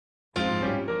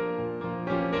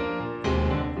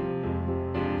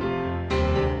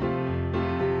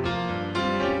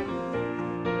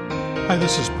Hi,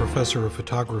 this is Professor of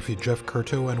Photography Jeff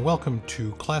Curto, and welcome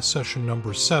to class session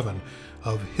number 7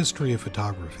 of History of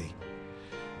Photography.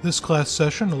 This class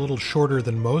session, a little shorter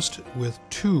than most, with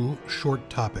 2 short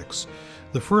topics.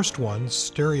 The first one,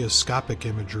 stereoscopic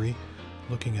imagery,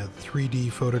 looking at 3D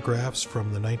photographs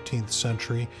from the 19th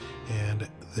century and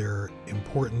their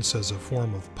importance as a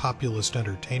form of populist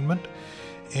entertainment,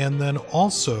 and then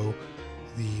also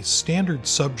the standard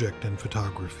subject in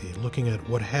photography, looking at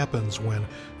what happens when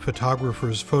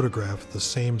photographers photograph the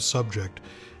same subject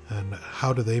and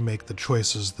how do they make the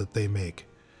choices that they make.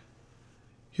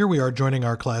 Here we are joining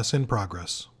our class in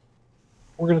progress.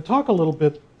 We're going to talk a little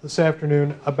bit this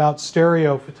afternoon about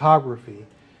stereophotography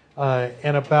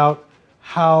and about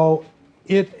how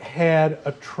it had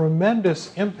a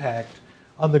tremendous impact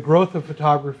on the growth of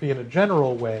photography in a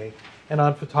general way and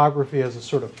on photography as a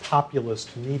sort of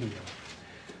populist medium.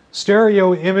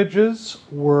 Stereo images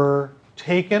were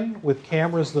taken with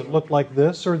cameras that looked like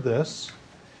this or this,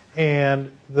 and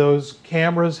those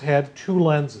cameras had 2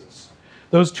 lenses.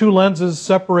 Those 2 lenses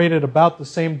separated about the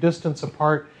same distance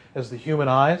apart as the human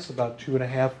eyes, about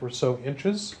 2.5 or so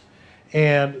inches,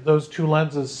 and those 2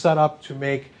 lenses set up to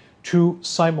make 2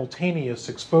 simultaneous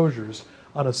exposures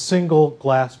on a single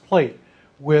glass plate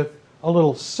with a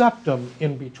little septum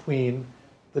in between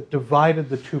that divided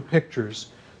the 2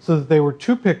 pictures, so that they were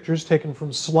 2 pictures taken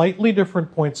from slightly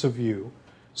different points of view.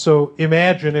 So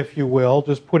imagine, if you will,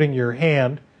 just putting your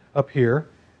hand up here.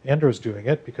 Andrew's doing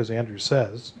it because Andrew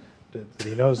says that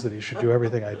he knows that he should do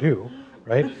everything I do,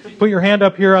 right? Put your hand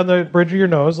up here on the bridge of your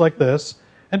nose like this,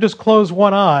 and just close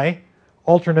one eye,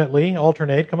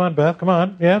 alternate. Come on, Beth, come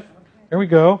on, yeah, there we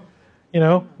go. You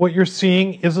know, what you're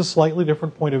seeing is a slightly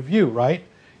different point of view, right?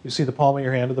 You see the palm of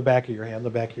your hand to the back of your hand,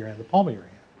 the back of your hand, the palm of your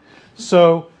hand.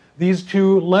 So these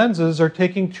 2 lenses are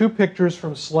taking 2 pictures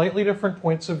from slightly different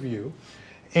points of view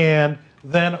and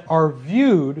then are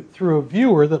viewed through a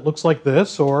viewer that looks like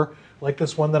this, or like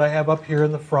this one that I have up here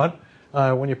in the front.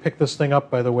 When you pick this thing up,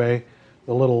 by the way,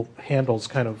 the little handle's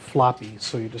kind of floppy,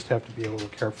 so you just have to be a little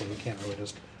careful. You can't really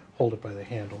just hold it by the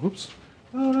handle. Oops.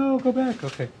 Oh, no, go back.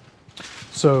 Okay.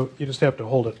 So you just have to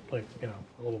hold it, like, you know,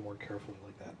 a little more carefully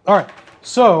like that. All right.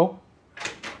 So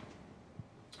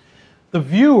the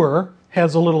viewer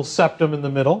has a little septum in the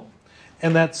middle,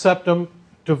 and that septum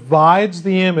divides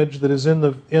the image that is in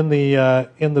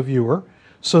the viewer,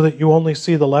 so that you only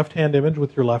see the left-hand image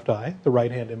with your left eye, the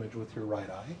right-hand image with your right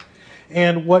eye.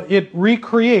 And what it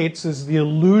recreates is the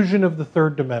illusion of the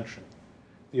third dimension.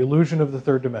 The illusion of the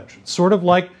third dimension. Sort of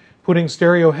like putting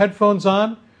stereo headphones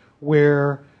on,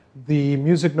 where the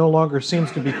music no longer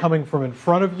seems to be coming from in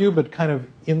front of you, but kind of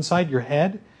inside your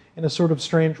head in a sort of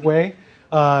strange way.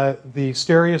 The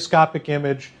stereoscopic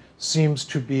image seems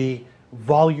to be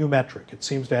volumetric. It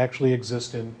seems to actually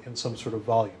exist in some sort of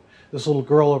volume. This little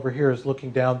girl over here is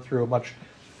looking down through a much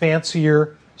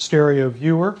fancier stereo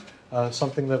viewer,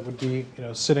 something that would be, you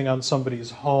know, sitting on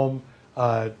somebody's home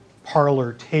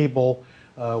parlor table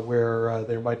where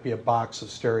there might be a box of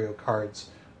stereo cards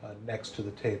next to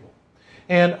the table.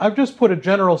 And I've just put a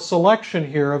general selection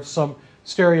here of some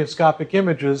stereoscopic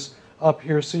images up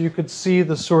here so you could see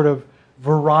the sort of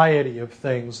variety of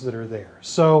things that are there.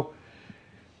 So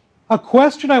a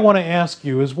question I want to ask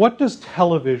you is, what does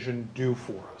television do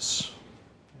for us?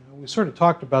 You know, we sort of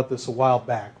talked about this a while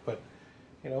back, but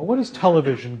you know, what does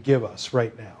television give us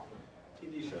right now?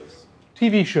 TV shows.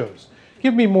 TV shows.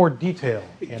 Give me more detail,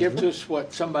 It Andrew. gives us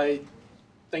what somebody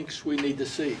thinks we need to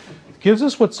see. It gives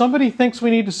us what somebody thinks we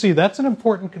need to see. That's an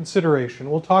important consideration.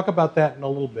 We'll talk about that in a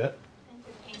little bit.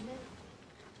 Entertainment.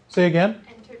 Say again?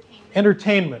 Entertainment.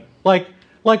 Entertainment.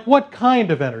 Like what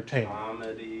kind of entertainment?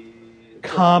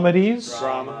 Comedies.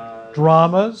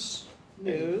 Dramas.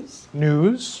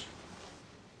 News.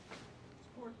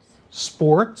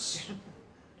 Sports.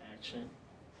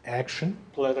 Action.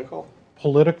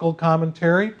 Political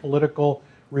commentary. Political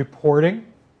reporting,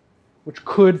 which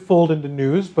could fold into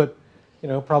news, but you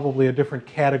know, probably a different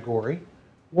category.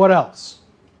 What else?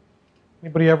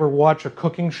 Anybody ever watch a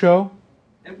cooking show?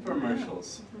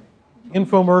 Infomercials.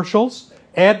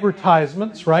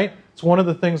 Advertisements, right? It's one of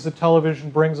the things that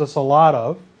television brings us a lot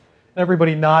of.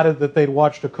 Everybody nodded that they'd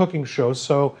watched a cooking show,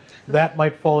 so that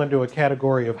might fall into a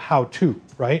category of how to,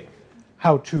 right?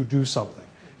 How to do something.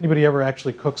 Anybody ever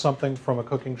actually cook something from a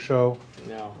cooking show?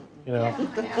 No. You know?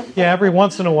 Yeah, every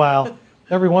once in a while,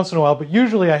 but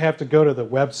usually I have to go to the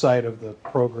website of the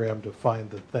program to find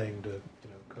the thing to, you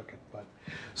know, cook it. But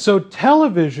so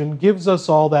television gives us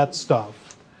all that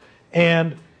stuff,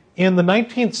 and in the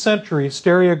 19th century,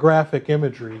 stereographic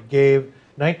imagery gave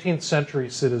 19th century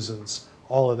citizens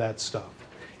all of that stuff.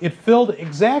 It filled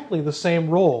exactly the same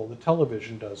role that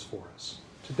television does for us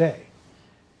today.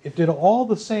 It did all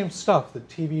the same stuff that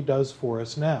TV does for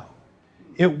us now.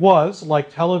 It was,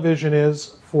 like television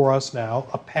is for us now,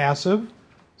 a passive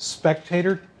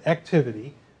spectator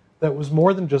activity that was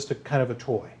more than just a kind of a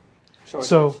toy.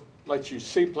 So it lets you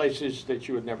see places that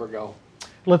you would never go.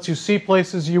 Lets you see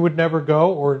places you would never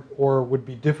go or would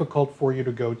be difficult for you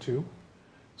to go to.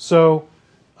 So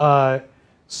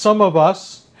some of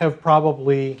us have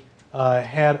probably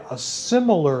had a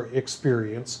similar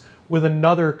experience with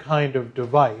another kind of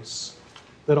device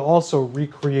that also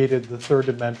recreated the third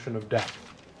dimension of depth.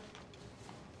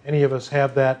 Any of us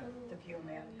have that? The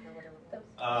Viewmaster or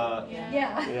whatever.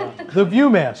 Yeah. The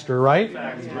Viewmaster, right?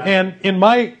 And in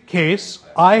my case,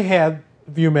 I had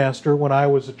Viewmaster when I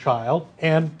was a child,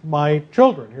 and my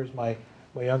children, here's my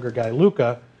younger guy,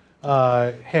 Luca,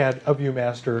 had a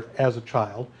Viewmaster as a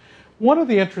child. One of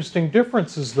the interesting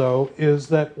differences, though, is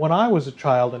that when I was a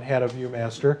child and had a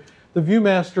Viewmaster, the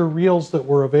Viewmaster reels that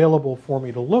were available for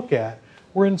me to look at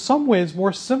were in some ways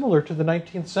more similar to the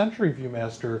 19th century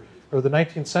Viewmaster or the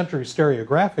 19th century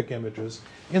stereographic images,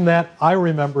 in that I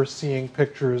remember seeing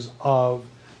pictures of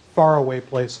faraway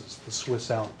places, the Swiss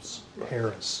Alps,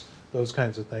 Paris, those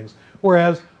kinds of things.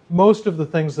 Whereas most of the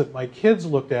things that my kids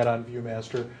looked at on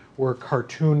Viewmaster were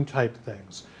cartoon-type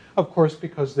things. Of course,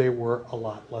 because they were a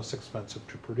lot less expensive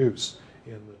to produce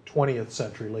in the 20th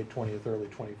century, late 20th, early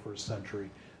 21st century,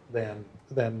 than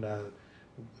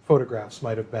photographs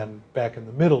might have been back in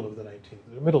the middle of the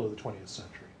 20th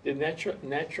century. Did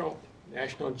National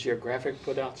Geographic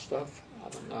put out stuff? I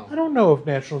don't know. I don't know if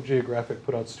National Geographic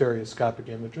put out stereoscopic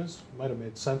images. It might have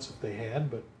made sense if they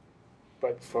had, but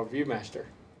for Viewmaster.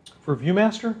 For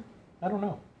Viewmaster? I don't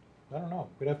know.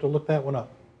 We'd have to look that one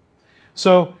up.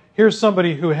 So here's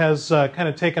somebody who has kind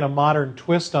of taken a modern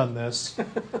twist on this.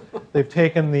 They've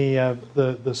taken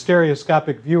the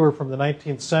stereoscopic viewer from the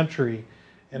 19th century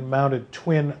and mounted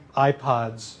twin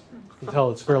iPods. You can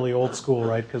tell it's fairly old school,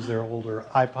 right, because they're older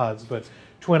iPods, but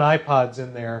twin iPods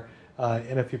in there.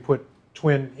 And if you put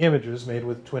twin images made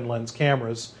with twin lens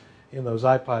cameras in those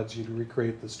iPods, you'd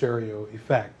recreate the stereo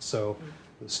effect. So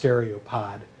the stereo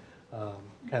pod,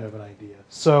 kind of an idea.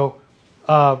 So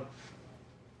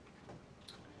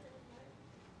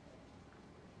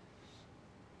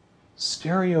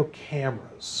stereo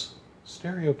cameras.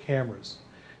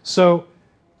 So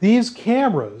these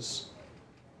cameras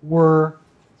were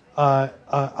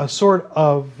a sort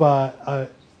of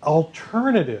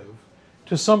alternative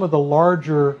to some of the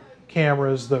larger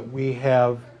cameras that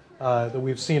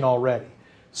we've seen already.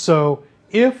 So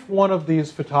if one of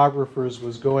these photographers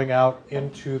was going out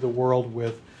into the world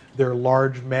with their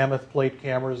large mammoth plate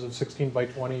cameras of 16 by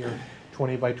 20 or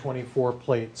 20 by 24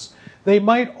 plates, they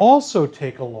might also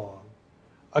take along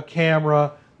a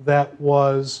camera that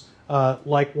was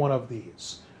like one of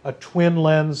these, a twin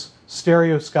lens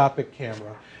stereoscopic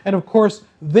camera. And of course,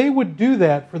 they would do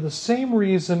that for the same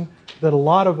reason that a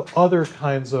lot of other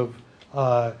kinds of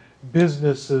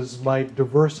businesses might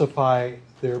diversify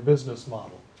their business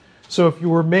model. So if you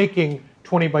were making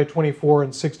 20 by 24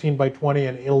 and 16 by 20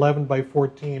 and 11 by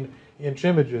 14 inch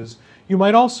images, you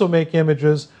might also make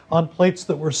images on plates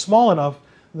that were small enough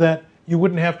that you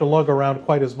wouldn't have to lug around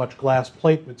quite as much glass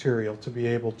plate material to be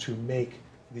able to make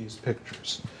these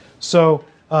pictures. So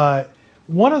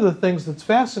one of the things that's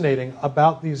fascinating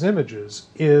about these images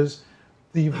is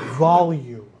the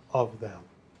volume of them.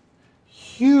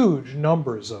 Huge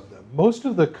numbers of them. Most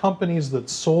of the companies that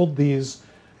sold these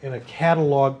in a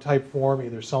catalog type form,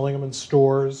 either selling them in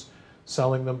stores,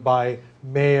 selling them by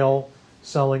mail,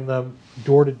 selling them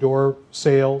door-to-door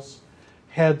sales,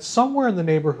 had somewhere in the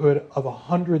neighborhood of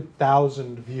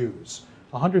 100,000 views,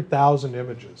 100,000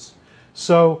 images.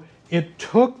 So it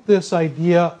took this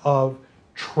idea of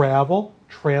travel,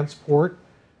 transport,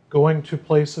 going to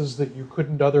places that you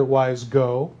couldn't otherwise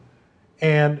go,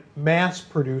 and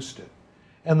mass-produced it.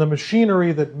 And the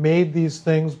machinery that made these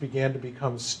things began to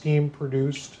become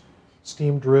steam-produced,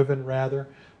 steam-driven rather,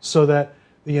 so that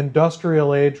the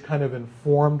industrial age kind of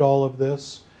informed all of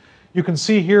this. You can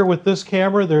see here with this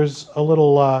camera, there's a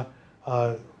little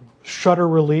shutter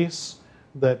release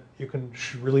that you can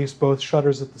release both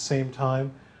shutters at the same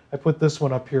time. I put this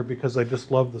one up here because I just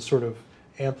love the sort of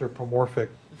anthropomorphic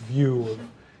view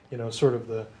of, sort of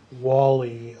the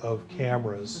Wall-E of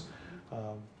cameras.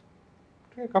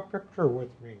 Take a picture with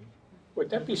me. Would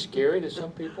that be scary to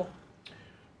some people?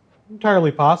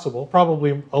 Entirely possible.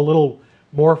 Probably a little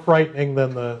more frightening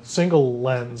than the single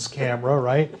lens camera,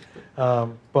 right?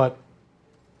 But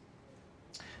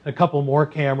a couple more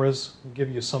cameras give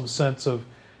you some sense of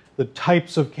the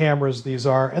types of cameras these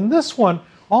are. And this one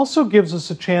also gives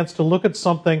us a chance to look at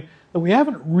something that we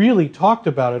haven't really talked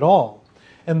about at all,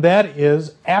 and that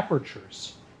is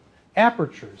apertures.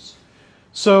 apertures.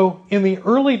 So in the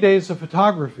early days of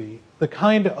photography, the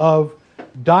kind of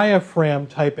diaphragm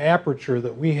type aperture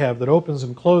that we have that opens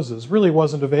and closes really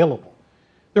wasn't available.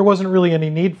 There wasn't really any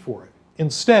need for it.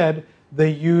 Instead, they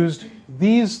used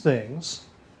these things.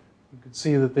 You can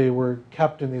see that they were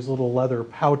kept in these little leather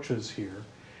pouches here.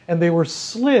 And they were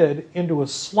slid into a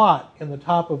slot in the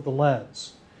top of the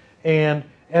lens. And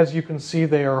as you can see,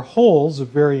 they are holes of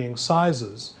varying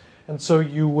sizes. And so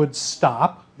you would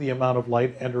stop the amount of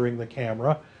light entering the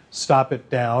camera, stop it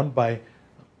down by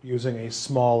using a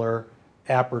smaller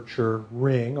aperture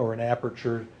ring or an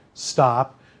aperture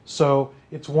stop. So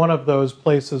it's one of those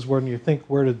places when you think,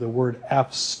 where did the word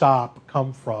f-stop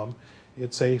come from?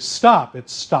 It's a stop.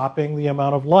 It's stopping the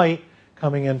amount of light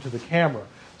coming into the camera.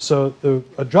 So the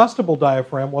adjustable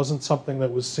diaphragm wasn't something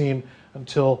that was seen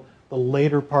until the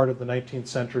later part of the 19th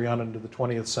century on into the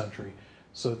 20th century.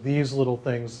 So these little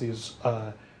things, these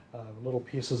little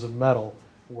pieces of metal,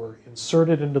 were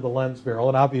inserted into the lens barrel.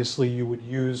 And obviously you would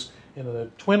use, in a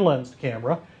twin-lensed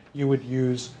camera, you would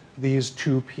use these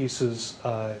two pieces,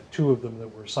 two of them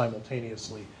that were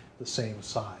simultaneously the same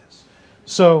size.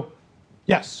 So,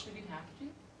 yes? Would you have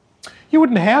to? You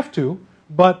wouldn't have to,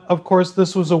 but of course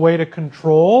this was a way to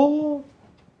control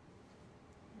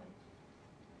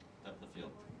Depth of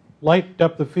field. light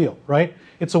depth of field, right?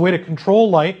 It's a way to control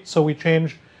light, so we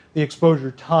change the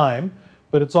exposure time,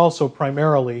 but it's also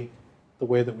primarily the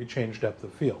way that we change depth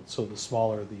of field. So the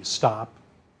smaller the stop,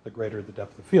 the greater the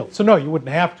depth of field. So no, you wouldn't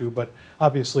have to, but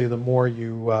obviously the more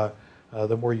you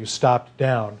stopped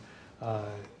down,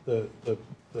 the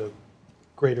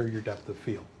greater your depth of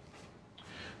field.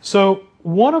 So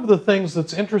one of the things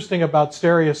that's interesting about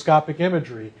stereoscopic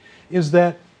imagery is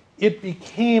that it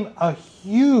became a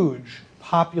huge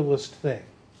populist thing.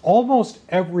 Almost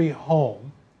every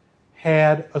home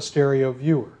had a stereo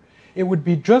viewer. It would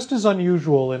be just as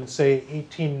unusual in, say,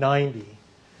 1890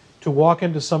 to walk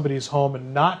into somebody's home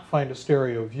and not find a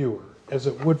stereo viewer as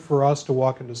it would for us to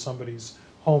walk into somebody's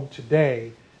home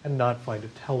today and not find a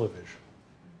television.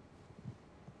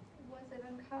 Was it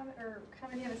uncommon or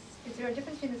common to have is there a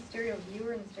difference between the stereo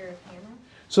viewer and the stereo camera?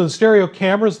 So the stereo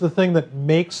camera is the thing that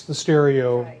makes the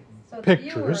stereo Right. So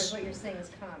pictures. the viewer is what you're saying is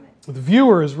common. The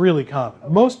viewer is really common.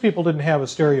 Okay. Most people didn't have a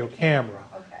stereo camera,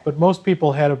 Okay. but most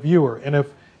people had a viewer.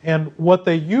 And what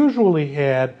they usually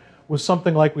had was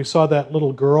something like we saw that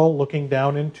little girl looking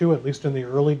down into, at least in the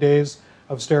early days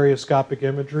of stereoscopic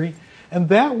imagery. And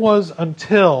that was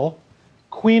until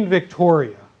Queen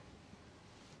Victoria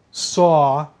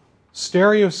saw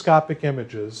stereoscopic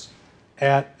images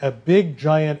at a big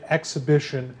giant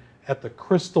exhibition at the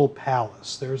Crystal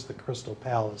Palace. There's the Crystal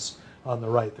Palace on the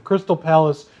right. The Crystal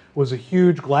Palace was a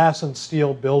huge glass and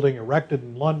steel building erected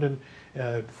in London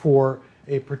for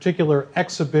a particular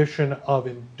exhibition of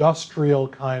industrial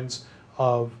kinds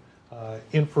of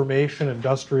information,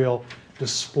 industrial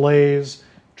displays.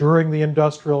 During the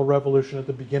Industrial Revolution, at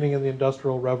the beginning of the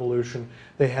Industrial Revolution,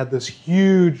 they had this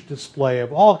huge display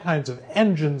of all kinds of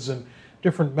engines and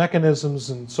different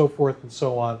mechanisms and so forth and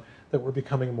so on that were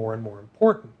becoming more and more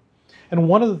important. And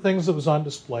one of the things that was on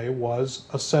display was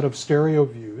a set of stereo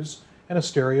views and a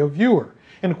stereo viewer.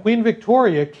 And Queen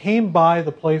Victoria came by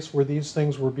the place where these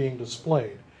things were being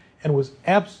displayed and was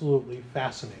absolutely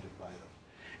fascinated by them.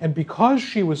 And because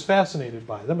she was fascinated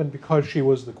by them, and because she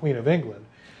was the Queen of England,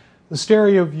 the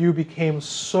stereo view became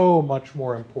so much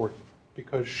more important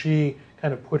because she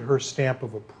kind of put her stamp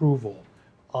of approval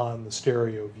on the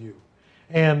stereo view.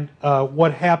 And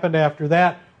what happened after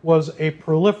that was a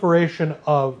proliferation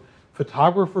of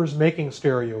photographers making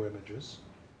stereo images,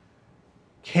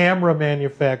 camera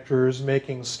manufacturers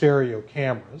making stereo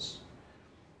cameras,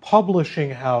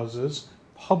 publishing houses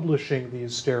publishing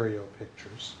these stereo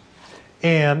pictures,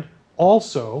 and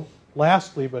also,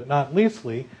 lastly but not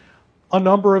leastly, a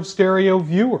number of stereo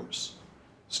viewers.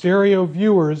 Stereo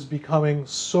viewers becoming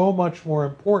so much more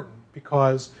important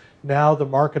because now the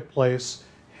marketplace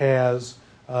has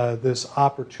this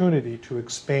opportunity to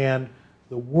expand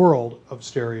the world of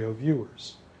stereo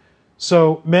viewers.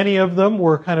 So many of them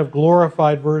were kind of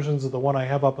glorified versions of the one I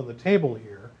have up on the table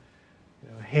here,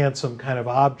 handsome kind of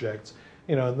objects.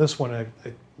 And this one, I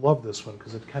love this one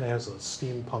because it kind of has a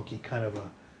steampunky kind of a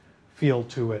feel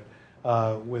to it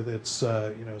with its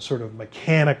sort of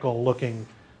mechanical looking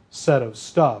set of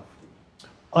stuff.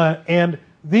 And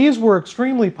these were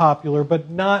extremely popular, but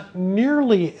not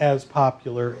nearly as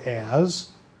popular as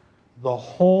the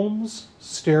Holmes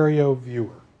stereo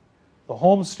viewer. The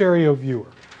Holmes stereo viewer,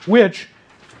 which,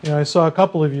 I saw a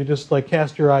couple of you just like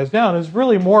cast your eyes down, is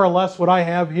really more or less what I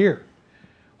have here.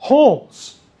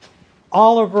 Holmes,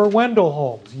 Oliver Wendell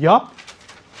Holmes, yup.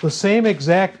 the same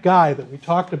exact guy that we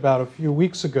talked about a few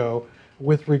weeks ago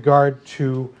with regard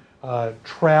to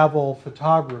travel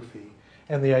photography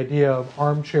and the idea of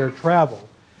armchair travel,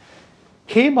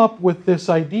 came up with this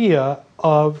idea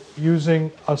of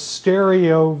using a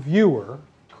stereo viewer,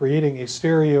 creating a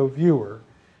stereo viewer,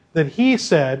 that he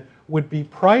said would be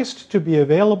priced to be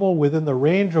available within the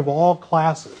range of all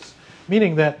classes,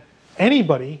 meaning that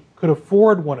anybody could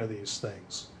afford one of these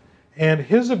things. And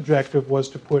his objective was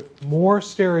to put more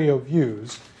stereo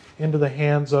views into the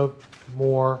hands of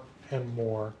more and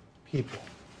more people.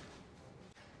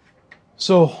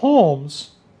 So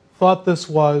Holmes thought this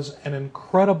was an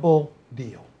incredible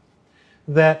deal.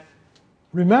 That,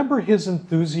 remember his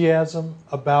enthusiasm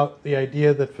about the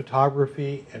idea that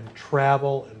photography and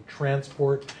travel and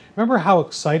transport, remember how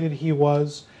excited he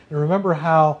was? And remember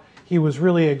how he was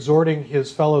really exhorting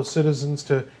his fellow citizens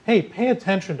to, hey, pay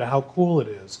attention to how cool it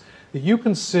is that you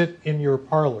can sit in your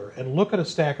parlor and look at a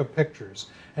stack of pictures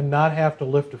and not have to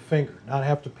lift a finger, not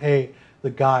have to pay the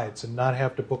guides, and not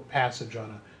have to book passage on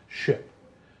a ship.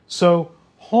 So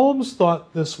Holmes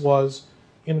thought this was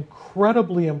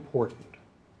incredibly important.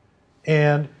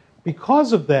 And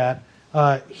because of that,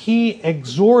 he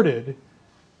exhorted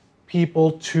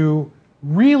people to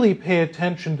really pay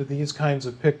attention to these kinds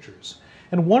of pictures.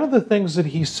 And one of the things that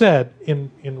he said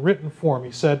in written form,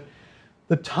 he said,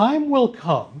 "The time will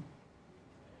come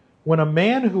when a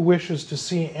man who wishes to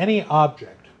see any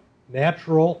object,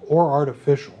 natural or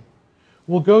artificial,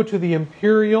 will go to the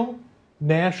Imperial,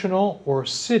 National, or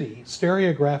City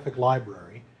Stereographic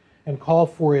Library and call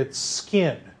for its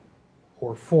skin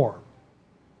or form."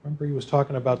 Remember he was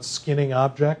talking about skinning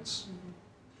objects?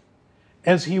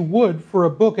 As he would for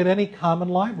a book at any common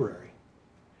library.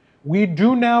 "We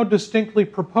do now distinctly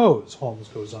propose," Holmes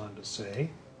goes on to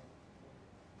say,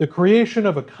 "the creation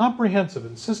of a comprehensive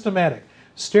and systematic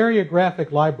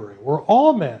stereographic library where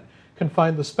all men can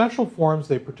find the special forms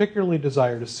they particularly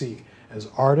desire to see as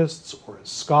artists or as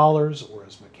scholars or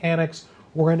as mechanics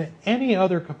or in any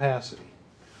other capacity.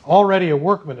 Already a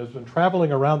workman has been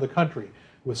traveling around the country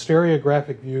with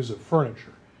stereographic views of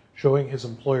furniture, showing his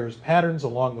employers patterns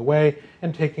along the way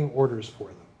and taking orders for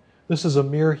them. This is a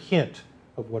mere hint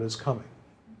of what is coming."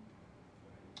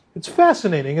 It's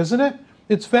fascinating, isn't it?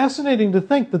 It's fascinating to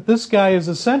think that this guy is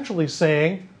essentially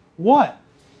saying, what?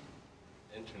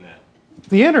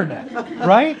 The internet,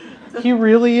 right? He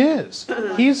really is.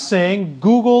 He's saying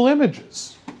Google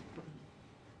Images.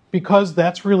 Because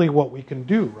that's really what we can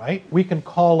do, right? We can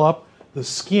call up the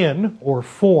skin or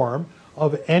form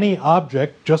of any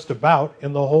object just about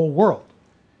in the whole world.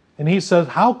 And he says,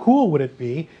 how cool would it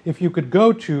be if you could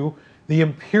go to the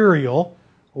Imperial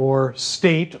or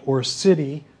State or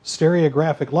City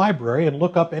Stereographic Library and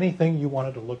look up anything you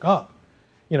wanted to look up?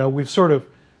 You know, we've sort of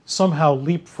somehow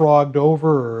leapfrogged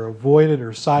over or avoided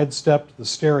or sidestepped the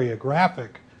stereographic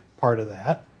part of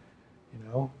that. You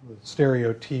know, the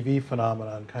stereo TV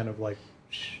phenomenon kind of like,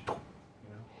 you know,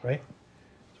 right?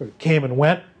 Sort of came and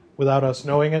went without us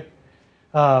knowing it.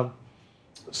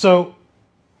 So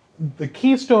the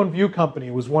Keystone View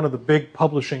Company was one of the big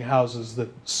publishing houses that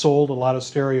sold a lot of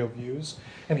stereo views.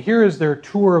 And here is their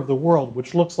tour of the world,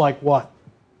 which looks like what?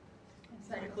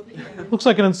 Looks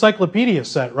like an encyclopedia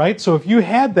set, right? So if you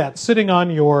had that sitting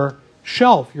on your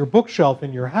shelf, your bookshelf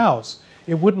in your house,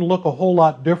 it wouldn't look a whole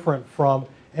lot different from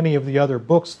any of the other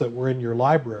books that were in your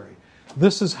library.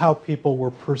 This is how people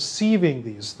were perceiving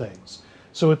these things.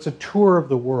 So it's a tour of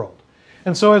the world.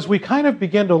 And so as we kind of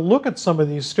begin to look at some of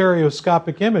these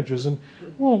stereoscopic images, and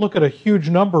we'll look at a huge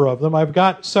number of them. I've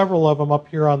got several of them up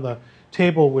here on the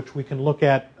table, which we can look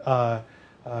at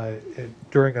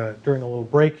during a little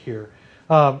break here.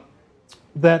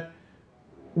 That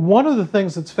one of the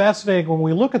things that's fascinating when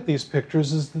we look at these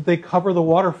pictures is that they cover the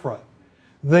waterfront.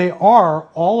 They are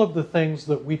all of the things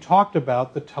that we talked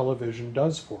about that television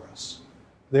does for us.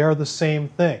 They are the same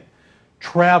thing.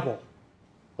 Travel,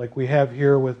 like we have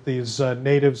here with these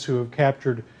natives who have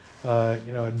captured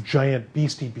a giant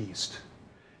beast.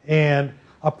 And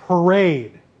a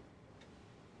parade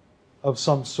of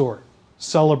some sort,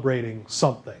 celebrating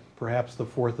something, perhaps the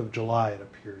 4th of July, it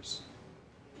appears.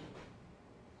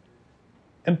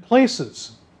 And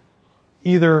places,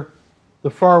 either the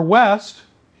far west,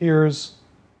 here's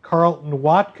Carlton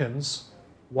Watkins'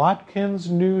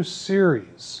 new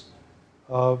series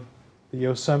of the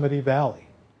Yosemite Valley.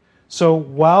 So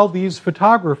while these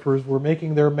photographers were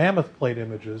making their mammoth plate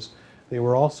images, they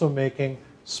were also making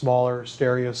smaller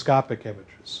stereoscopic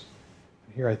images.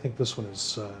 And here I think this one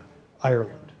is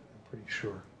Ireland, I'm pretty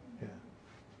sure. Yeah.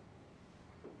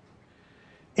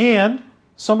 And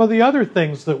some of the other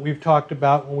things that we've talked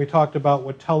about when we talked about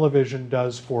what television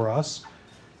does for us.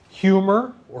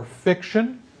 humor or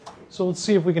fiction. So let's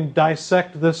see if we can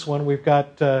dissect this one. We've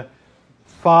got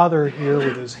father here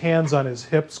with his hands on his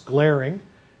hips glaring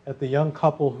at the young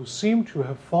couple who seem to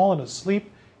have fallen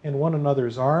asleep in one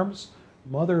another's arms.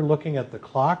 Mother looking at the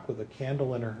clock with a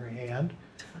candle in her hand.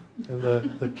 And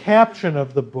the caption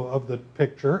of the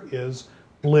picture is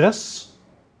bliss.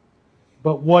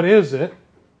 But what is it?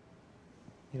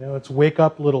 You know, it's wake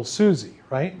up little Susie,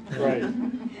 right? Right.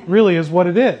 Really is what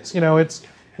it is.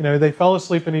 They fell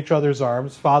asleep in each other's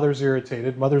arms. Father's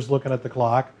irritated. Mother's looking at the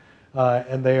clock.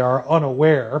 And they are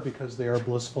unaware because they are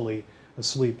blissfully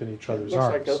asleep in each other's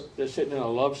arms. Looks like they're sitting in a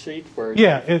love seat. Where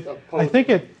Yeah, I think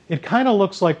it kind of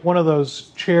looks like one of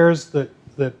those chairs that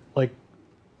like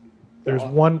there's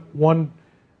one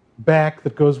back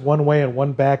that goes one way and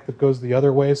one back that goes the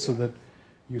other way, so that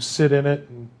you sit in it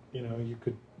and you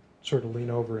could sort of lean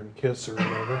over and kiss or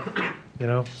whatever.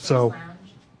 So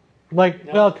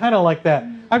kind of like that.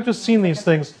 I've just seen these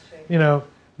things.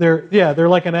 They're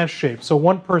like an S shape. So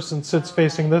one person sits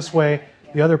facing this way,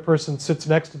 the other person sits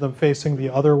next to them facing the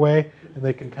other way, and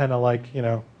they can kind of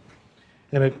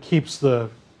and it keeps the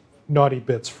naughty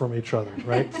bits from each other,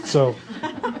 right? So,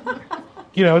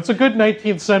 it's a good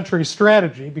 19th century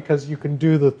strategy because you can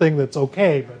do the thing that's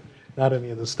okay, but not any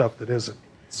of the stuff that isn't.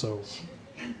 So,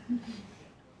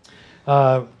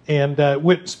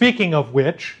 speaking of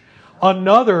which,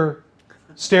 another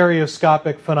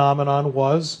stereoscopic phenomenon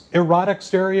was erotic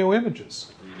stereo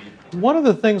images. One of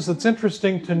the things that's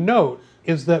interesting to note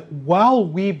is that while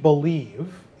we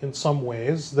believe, in some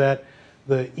ways, that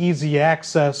the easy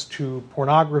access to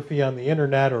pornography on the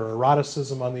internet or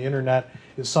eroticism on the internet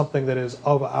is something that is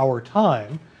of our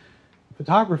time,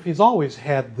 photography's always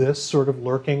had this sort of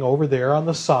lurking over there on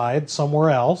the side somewhere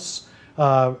else.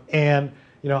 I'm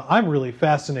really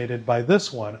fascinated by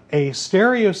this one, a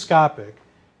stereoscopic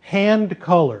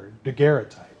hand-colored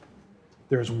daguerreotype.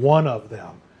 There's one of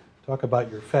them. Talk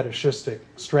about your fetishistic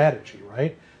strategy,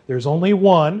 right? There's only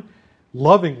one,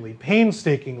 lovingly,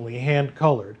 painstakingly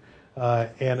hand-colored,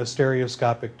 and a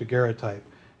stereoscopic daguerreotype.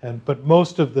 But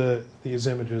most of these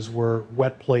images were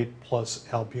wet plate plus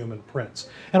albumin prints.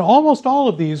 And almost all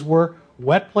of these were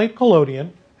wet plate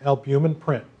collodion, albumin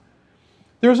print.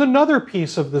 There's another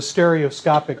piece of the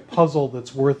stereoscopic puzzle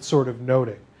that's worth sort of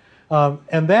noting.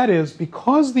 And that is,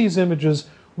 because these images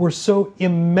were so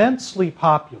immensely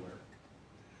popular,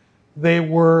 they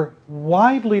were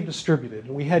widely distributed,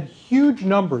 and we had huge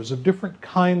numbers of different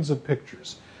kinds of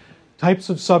pictures, types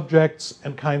of subjects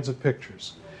and kinds of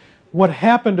pictures. What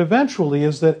happened eventually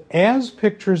is that as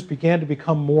pictures began to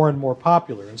become more and more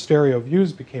popular, and stereo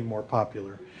views became more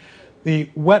popular, the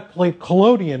wet plate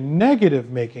collodion negative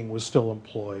making was still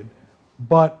employed,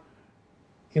 but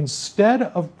instead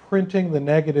of printing the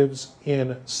negatives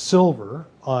in silver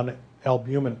on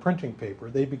albumin printing paper,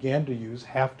 they began to use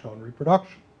halftone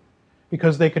reproduction.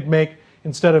 Because they could make,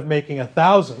 instead of making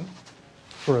 1,000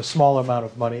 for a small amount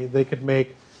of money, they could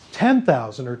make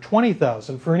 10,000 or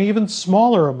 20,000 for an even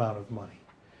smaller amount of money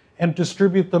and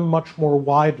distribute them much more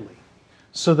widely.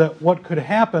 So that what could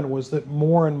happen was that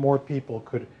more and more people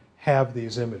could have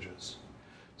these images.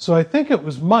 So I think it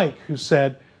was Mike who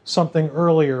said something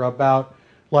earlier about,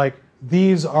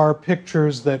 these are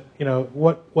pictures that,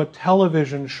 what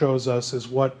television shows us is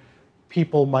what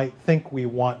people might think we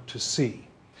want to see.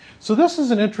 So this is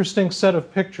an interesting set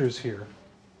of pictures here.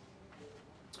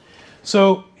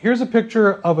 So here's a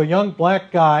picture of a young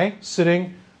black guy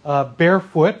sitting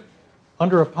barefoot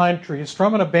under a pine tree,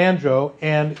 strumming a banjo,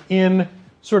 and in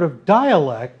sort of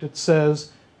dialect it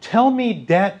says, "Tell me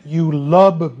dat you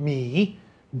lub me,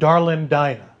 darlin'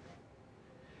 Dinah."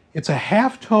 It's a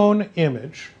halftone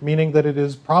image, meaning that it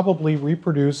is probably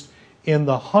reproduced in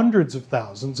the hundreds of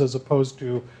thousands as opposed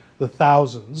to the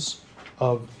thousands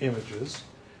of images.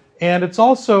 And it's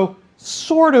also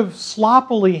sort of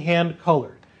sloppily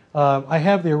hand-colored. I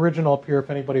have the original up here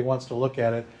if anybody wants to look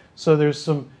at it. So there's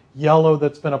some yellow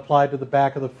that's been applied to the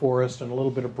back of the forest and a little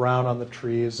bit of brown on the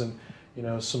trees and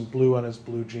some blue on his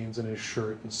blue jeans and his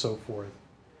shirt and so forth.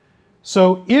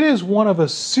 So it is one of a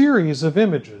series of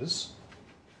images.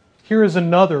 Here is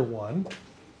another one.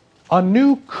 A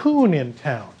new coon in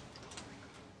town.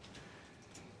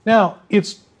 Now,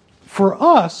 it's, for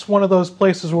us, one of those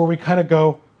places where we kind of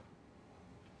go,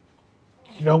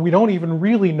 we don't even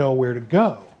really know where to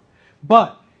go.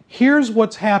 But here's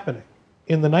what's happening.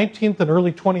 In the 19th and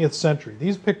early 20th century,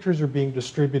 these pictures are being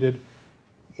distributed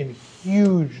in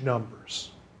huge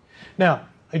numbers. Now,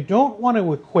 I don't want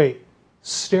to equate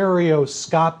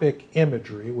stereoscopic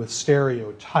imagery with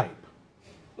stereotype,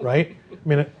 right? I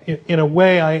mean, in a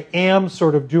way, I am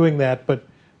sort of doing that, but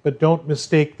don't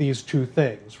mistake these two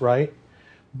things, right?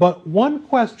 But one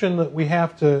question that we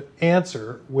have to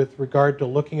answer with regard to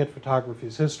looking at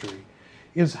photography's history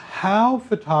is how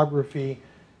photography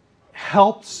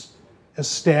helps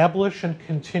establish and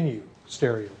continue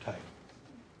stereotype.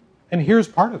 And here's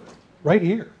part of it, right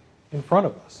here in front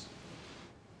of us.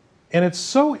 And it's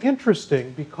so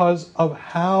interesting because of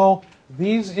how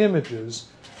these images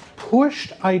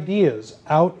pushed ideas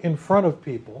out in front of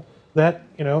people that,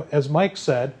 as Mike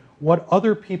said, what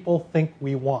other people think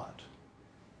we want.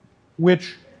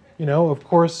 Which, of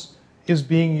course, is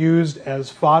being used as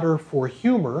fodder for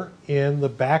humor in the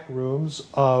back rooms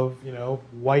of,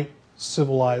 white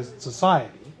civilized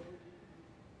society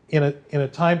in a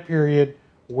time period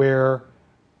where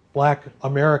black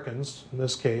Americans, in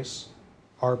this case,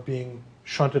 are being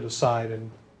shunted aside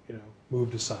and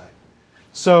moved aside.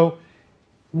 So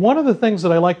one of the things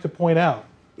that I like to point out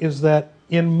is that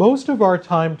in most of our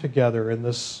time together in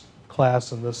this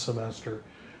class and this semester,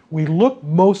 we look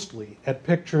mostly at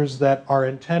pictures that are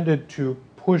intended to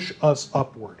push us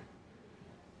upward,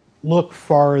 look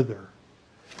farther,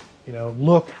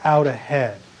 look out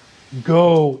ahead,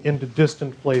 go into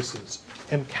distant places,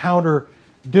 encounter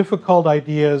difficult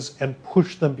ideas and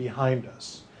push them behind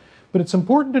us. But it's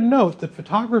important to note that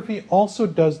photography also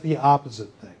does the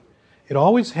opposite thing. It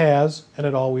always has, and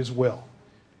it always will.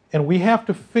 And we have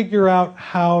to figure out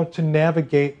how to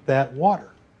navigate that water.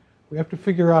 We have to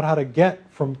figure out how to get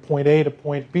from point A to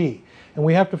point B. And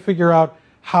we have to figure out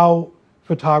how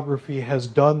photography has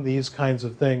done these kinds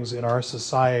of things in our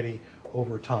society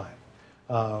over time.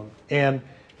 And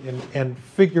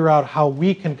figure out how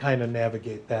we can kind of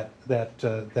navigate that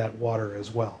water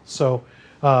as well. So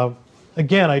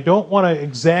again, I don't want to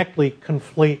exactly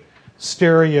conflate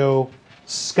stereoscopic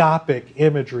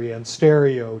imagery and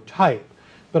stereotype,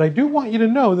 but I do want you to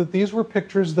know that these were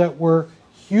pictures that were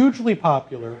hugely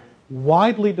popular,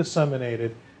 widely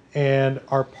disseminated, and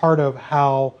are part of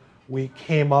how we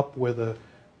came up with a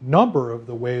number of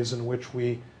the ways in which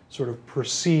we sort of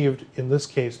perceived, in this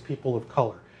case, people of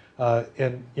color.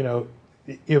 And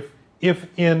if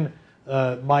in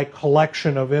my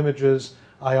collection of images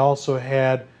I also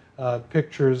had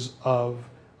pictures of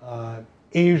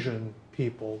Asian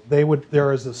people,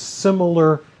 there is a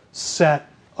similar set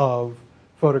of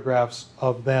photographs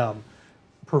of them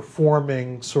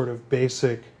performing sort of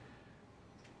basic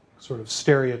sort of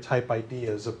stereotype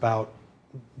ideas about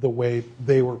the way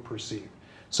they were perceived.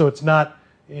 So it's not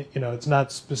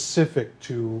specific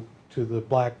to the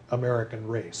black American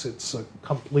race. It's a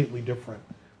completely different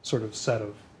sort of set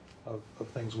of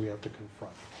things we have to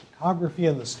confront. Photography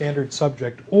and the standard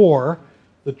subject, or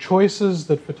the choices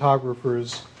that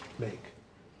photographers make.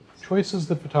 Choices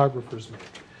that photographers make.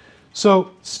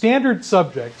 So standard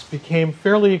subjects became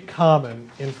fairly common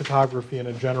in photography in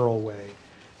a general way,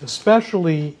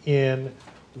 especially in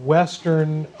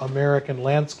Western American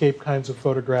landscape kinds of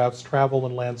photographs, travel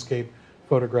and landscape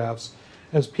photographs.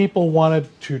 As people wanted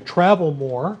to travel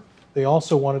more, they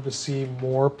also wanted to see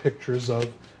more pictures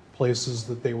of places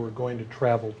that they were going to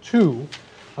travel to.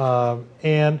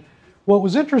 And what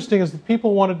was interesting is that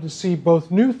people wanted to see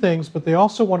both new things, but they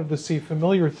also wanted to see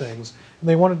familiar things, and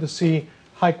they wanted to see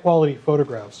high-quality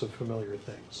photographs of familiar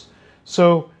things.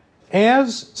 So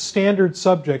as standard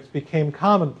subjects became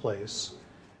commonplace,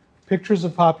 pictures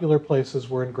of popular places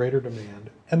were in greater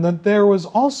demand, and that there was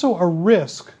also a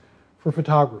risk for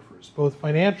photographers, both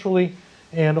financially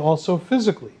and also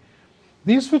physically.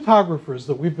 These photographers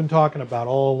that we've been talking about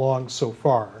all along so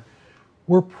far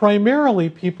were primarily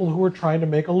people who were trying to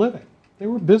make a living. They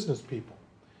were business people.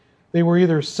 They were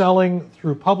either selling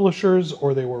through publishers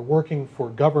or they were working for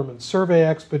government survey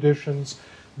expeditions.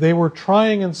 They were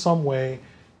trying in some way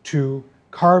to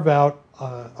carve out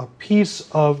a piece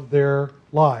of their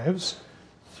lives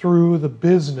through the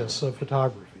business of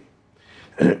photography.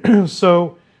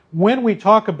 So when we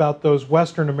talk about those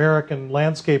Western American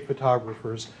landscape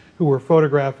photographers who were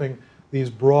photographing these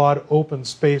broad open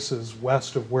spaces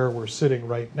west of where we're sitting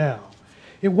right now,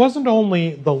 it wasn't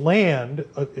only the land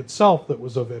itself that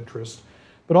was of interest,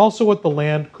 but also what the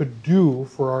land could do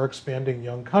for our expanding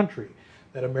young country.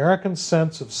 That American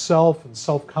sense of self and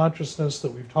self-consciousness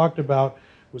that we've talked about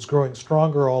was growing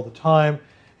stronger all the time,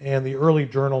 and the early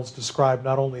journals described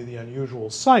not only the unusual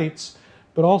sights,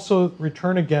 but also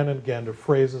return again and again to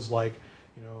phrases like,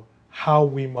 how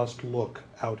we must look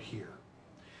out here.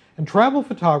 And travel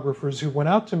photographers who went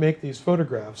out to make these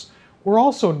photographs were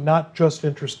also not just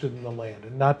interested in the land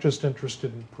and not just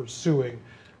interested in pursuing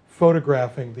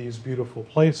photographing these beautiful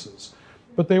places,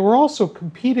 but they were also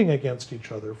competing against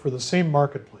each other for the same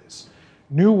marketplace,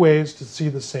 new ways to see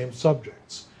the same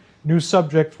subjects. New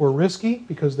subjects were risky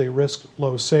because they risked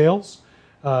low sales.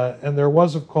 And there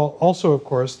was also, of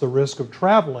course, the risk of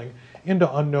traveling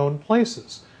into unknown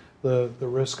places, the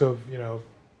risk of,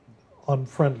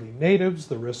 unfriendly natives,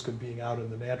 the risk of being out in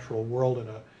the natural world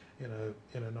in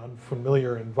an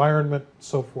unfamiliar environment,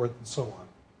 so forth and so on.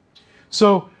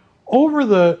 So over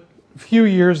the few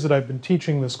years that I've been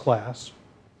teaching this class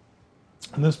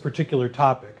on this particular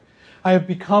topic, I have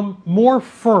become more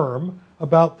firm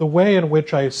about the way in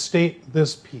which I state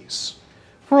this piece.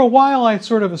 For a while, I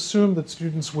sort of assumed that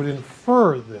students would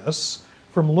infer this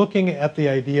from looking at the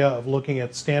idea of looking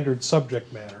at standard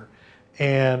subject matter,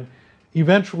 and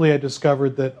eventually I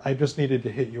discovered that I just needed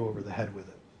to hit you over the head with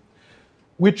it,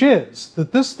 which is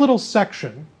that this little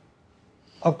section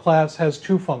of class has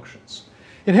two functions.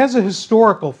 It has a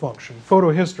historical function,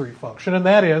 photohistory function, and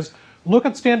that is look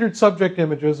at standard subject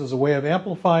images as a way of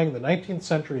amplifying the 19th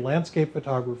century landscape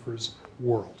photographer's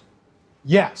world.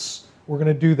 Yes, we're going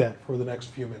to do that for the next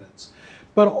few minutes.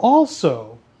 But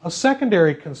also, a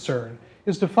secondary concern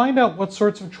is to find out what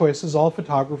sorts of choices all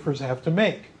photographers have to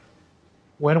make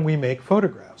when we make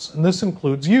photographs. And this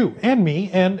includes you and me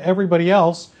and everybody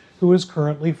else who is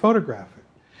currently photographing.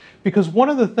 Because one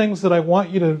of the things that I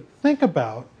want you to think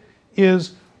about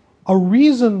is a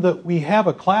reason that we have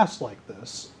a class like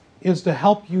this is to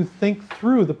help you think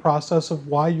through the process of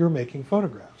why you're making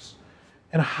photographs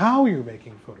and how you're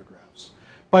making photographs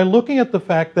by looking at the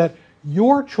fact that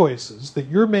your choices that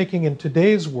you're making in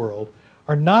today's world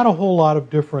are not a whole lot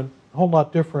different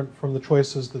from the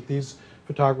choices that these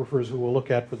photographers who we'll look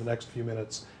at for the next few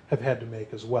minutes have had to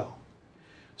make as well.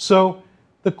 So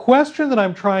the question that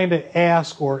I'm trying to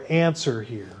ask or answer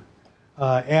here,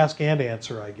 ask and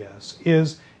answer, I guess,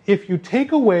 is if you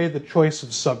take away the choice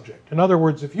of subject, in other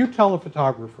words, if you tell a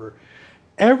photographer,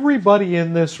 everybody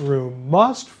in this room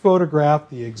must photograph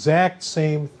the exact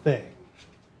same thing,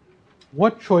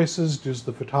 what choices does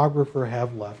the photographer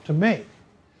have left to make?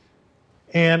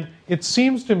 And it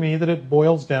seems to me that it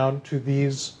boils down to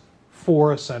these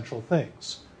four essential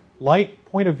things: light,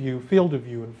 point of view, field of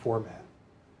view, and format.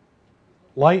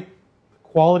 Light, the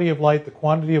quality of light, the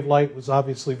quantity of light was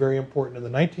obviously very important in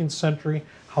the 19th century.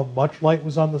 How much light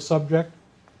was on the subject,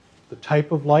 the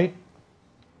type of light,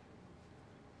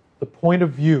 the point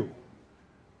of view.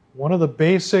 One of the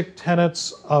basic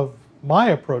tenets of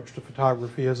my approach to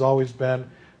photography has always been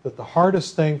that the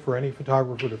hardest thing for any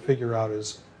photographer to figure out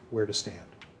is where to stand.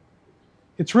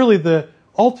 It's really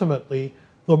ultimately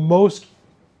the most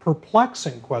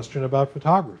perplexing question about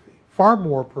photography, far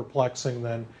more perplexing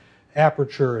than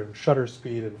aperture and shutter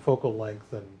speed and focal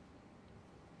length and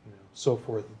so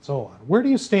forth and so on. Where do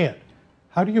you stand?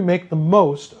 How do you make the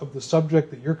most of the subject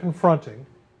that you're confronting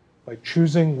by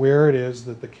choosing where it is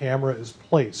that the camera is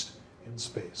placed in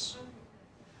space?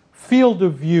 Field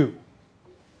of view,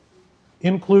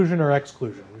 inclusion or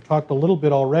exclusion. We've talked a little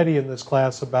bit already in this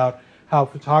class about how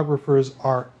photographers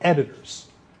are editors.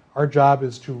 Our job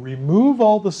is to remove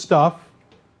all the stuff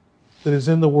that is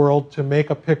in the world to make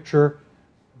a picture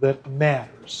that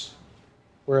matters,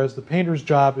 whereas the painter's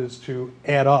job is to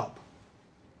add up.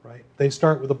 Right? They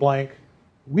start with a blank.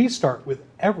 We start with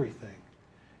everything.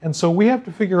 And so we have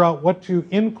to figure out what to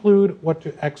include, what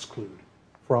to exclude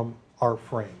from our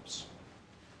frames.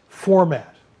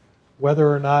 Format,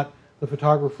 whether or not the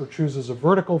photographer chooses a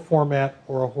vertical format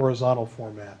or a horizontal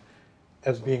format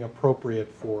as being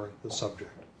appropriate for the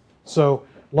subject. So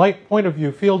light, point of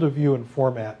view, field of view, and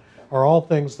format are all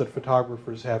things that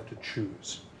photographers have to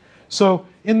choose. So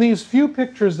in these few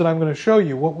pictures that I'm going to show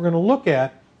you, what we're going to look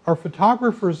at are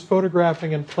photographers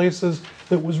photographing in places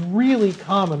that was really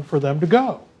common for them to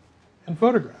go and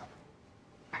photograph.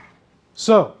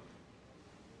 So,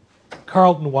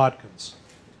 Carleton Watkins,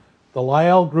 the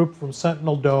Lyell group from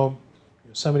Sentinel Dome,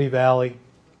 Yosemite Valley.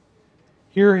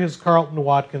 Here is Carleton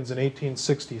Watkins in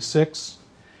 1866.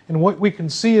 And what we can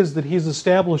see is that he's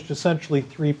established essentially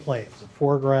three planes: a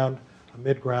foreground, a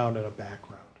midground, and a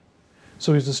background.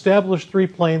 So he's established three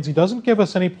planes. He doesn't give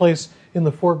us any place in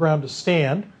the foreground to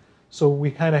stand, so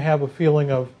we kind of have a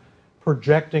feeling of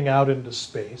projecting out into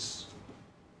space.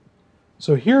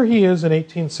 So here he is in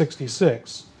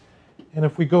 1866, and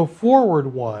if we go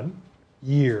forward one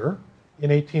year, in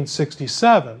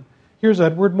 1867, here's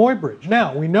Edward Muybridge.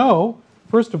 Now, we know,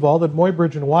 first of all, that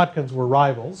Muybridge and Watkins were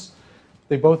rivals.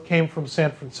 They both came from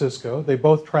San Francisco. They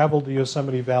both traveled to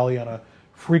Yosemite Valley on a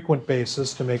frequent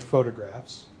basis to make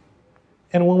photographs.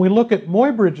 And when we look at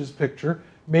Muybridge's picture,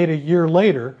 made a year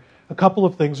later, a couple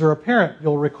of things are apparent.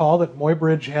 You'll recall that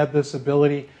Muybridge had this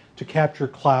ability to capture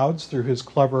clouds through his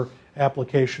clever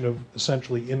application of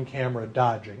essentially in-camera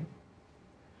dodging.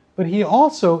 But he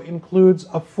also includes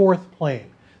a fourth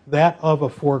plane, that of a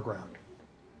foreground,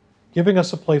 giving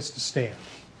us a place to stand.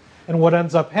 And what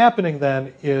ends up happening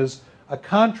then is a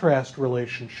contrast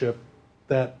relationship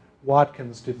that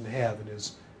Watkins didn't have in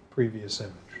his previous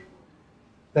image.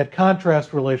 That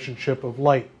contrast relationship of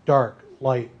light, dark,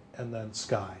 light, and then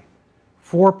sky.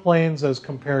 4 planes as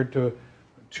compared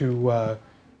to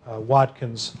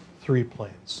Watkins' 3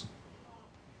 planes.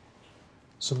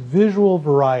 Some visual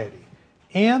variety.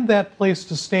 And that place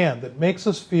to stand that makes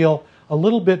us feel a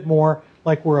little bit more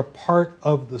like we're a part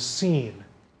of the scene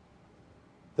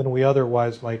than we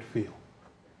otherwise might feel.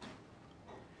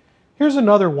 Here's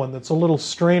another one that's a little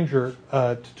stranger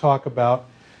to talk about.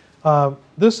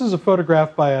 This is a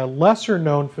photograph by a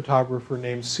lesser-known photographer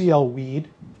named C.L. Weed,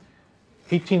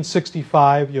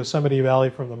 1865, Yosemite Valley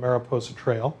from the Mariposa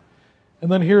Trail.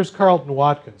 And then here's Carleton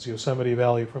Watkins, Yosemite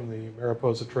Valley from the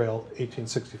Mariposa Trail,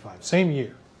 1865, same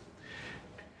year.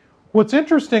 What's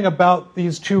interesting about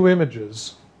these 2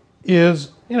 images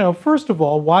is, first of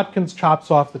all, Watkins chops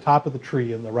off the top of the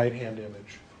tree in the right-hand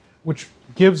image, which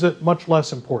gives it much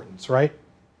less importance, right?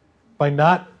 By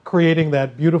not creating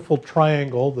that beautiful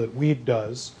triangle that Weed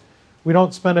does, we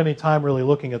don't spend any time really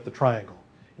looking at the triangle.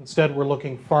 Instead, we're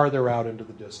looking farther out into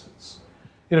the distance.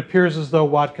 It appears as though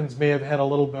Watkins may have had a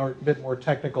little bit more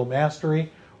technical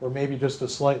mastery, or maybe just a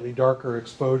slightly darker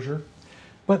exposure.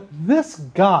 But this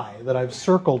guy that I've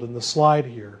circled in the slide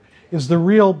here is the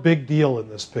real big deal in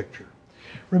this picture.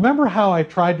 Remember how I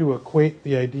tried to equate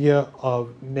the idea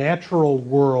of natural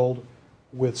world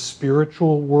with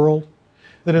spiritual world?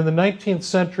 That in the 19th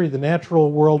century, the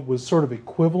natural world was sort of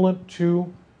equivalent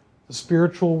to the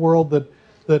spiritual world, that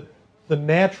the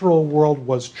natural world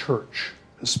was church,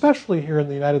 especially here in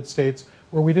the United States,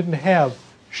 where we didn't have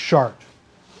Chartres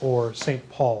or St.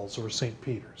 Paul's or St.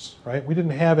 Peter's, right? We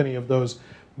didn't have any of those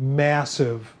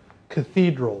massive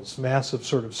cathedrals, massive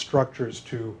sort of structures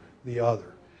to the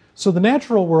other. So the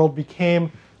natural world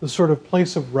became the sort of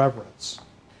place of reverence.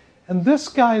 And this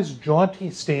guy's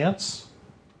jaunty stance,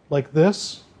 like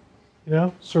this,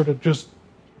 sort of just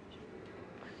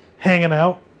hanging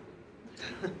out,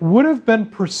 would have been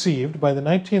perceived by the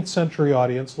 19th century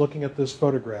audience looking at this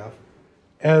photograph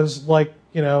as like,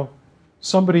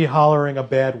 somebody hollering a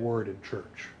bad word in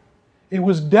church. It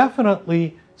was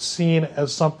definitely seen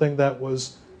as something that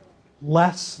was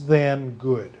less than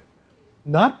good.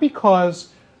 Not because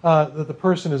that the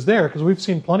person is there, because we've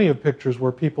seen plenty of pictures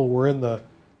where people were in the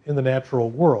natural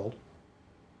world,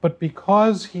 but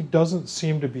because he doesn't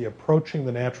seem to be approaching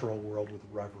the natural world with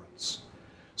reverence.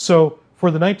 So for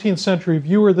the 19th century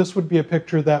viewer, this would be a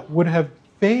picture that would have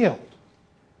failed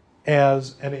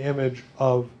as an image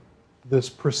of this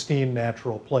pristine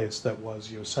natural place that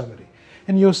was Yosemite.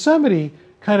 And Yosemite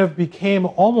kind of became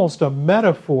almost a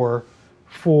metaphor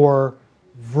for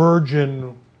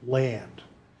virgin land.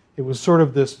 It was sort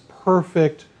of this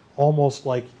perfect, almost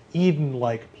like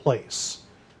Eden-like place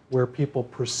where people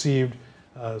perceived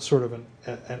sort of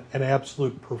an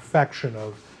absolute perfection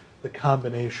of the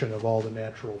combination of all the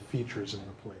natural features in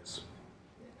the place.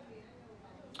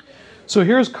 So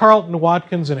here's Carleton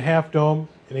Watkins in Half Dome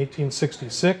in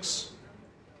 1866.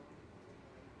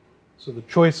 So the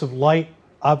choice of light,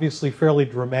 obviously fairly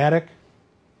dramatic.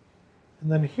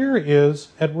 And then here is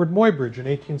Edward Muybridge in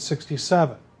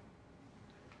 1867.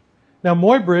 Now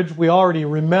Muybridge, we already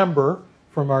remember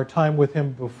from our time with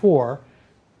him before,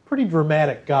 pretty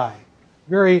dramatic guy.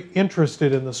 Very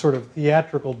interested in the sort of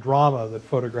theatrical drama that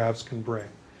photographs can bring.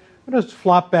 I'm going to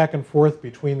flop back and forth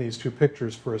between these 2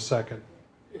 pictures for a second.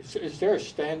 Is there a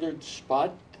standard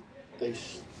spot?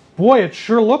 Boy, it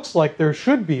sure looks like there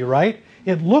should be, right?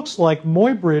 It looks like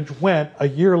Muybridge went a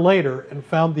year later and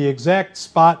found the exact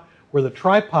spot where the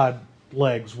tripod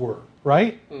legs were,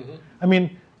 right? Mm-hmm. I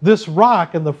mean, this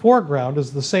rock in the foreground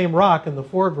is the same rock in the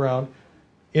foreground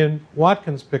in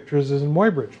Watkins' pictures as in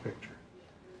Muybridge's picture.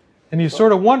 And you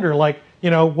sort of wonder, like,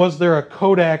 was there a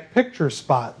Kodak picture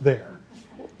spot there?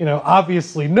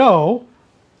 Obviously no.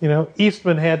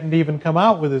 Eastman hadn't even come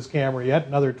out with his camera yet,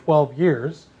 another 12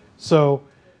 years. So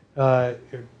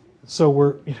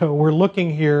we're looking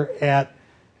here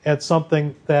at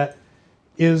something that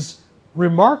is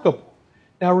remarkable.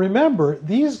 Now remember,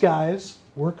 these guys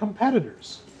were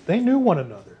competitors. They knew one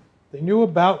another. They knew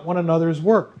about one another's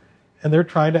work, and they're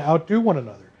trying to outdo one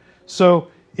another. So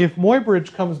if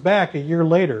Muybridge comes back a year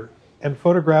later and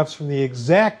photographs from the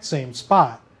exact same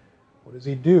spot, what does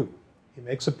he do? He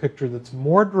makes a picture that's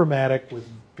more dramatic with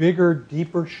bigger,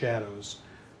 deeper shadows,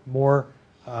 more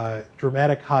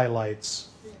dramatic highlights,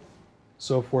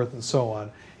 so forth and so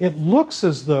on. It looks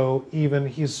as though even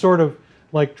he's sort of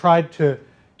like tried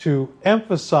to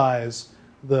emphasize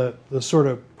the sort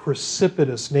of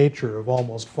precipitous nature of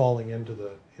almost falling into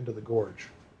the gorge.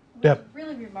 Yep. What's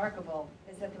really remarkable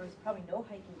is that there was probably no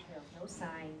hiking trails, no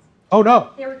signs. Oh, no.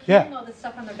 They were Yeah. carrying all this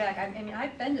stuff on their back. I mean,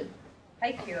 I've been to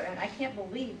hike here, and I can't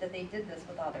believe that they did this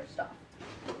with all their stuff.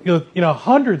 You know,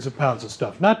 hundreds of pounds of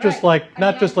stuff, not just Right. like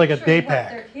not I'm just like a picturing day what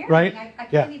they're pack, carrying. right? I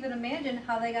Yeah. can't even imagine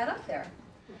how they got up there.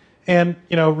 And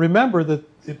you know, remember that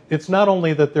it's not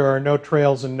only that there are no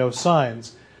trails and no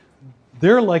signs;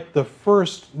 they're like the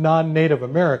first non-Native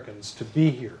Americans to be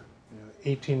here,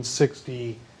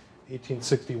 1860,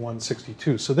 1861,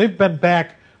 62. So they've been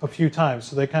back a few times,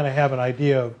 so they kind of have an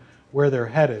idea of where they're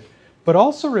headed. But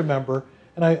also remember,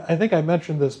 and I think I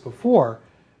mentioned this before,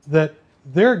 that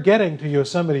they're getting to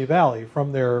Yosemite Valley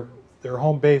from their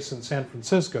home base in San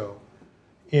Francisco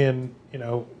in,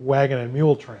 wagon and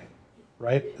mule train,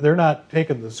 right? They're not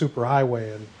taking the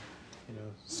superhighway and,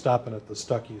 stopping at the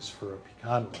Stuckey's for a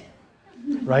pecan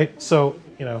roll, right? So,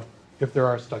 if there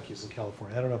are Stuckey's in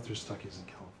California. I don't know if there's Stuckey's in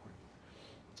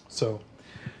California.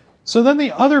 So then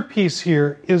the other piece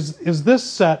here is this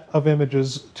set of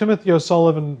images, Timothy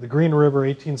O'Sullivan, The Green River,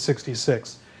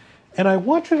 1866. And I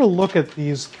want you to look at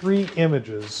these three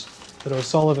images that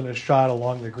O'Sullivan has shot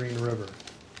along the Green River.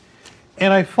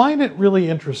 And I find it really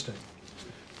interesting.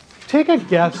 Take a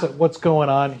guess at what's going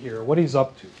on here, what he's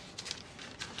up to.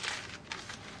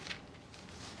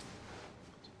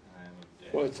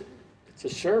 Well, it's a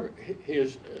survey. He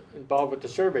is involved with the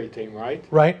survey team, right?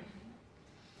 Right?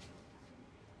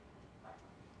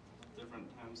 Different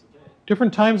times of day.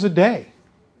 Different times of day.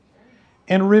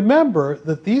 And remember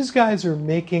that these guys are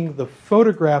making the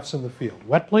photographs in the field.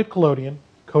 Wet plate collodion,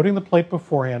 coating the plate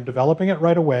beforehand, developing it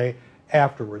right away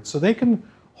afterwards. So they can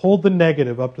hold the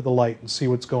negative up to the light and see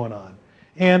what's going on.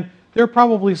 And they're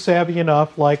probably savvy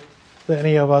enough, like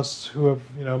any of us who have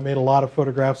made a lot of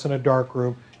photographs in a dark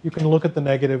room, you can look at the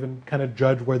negative and kind of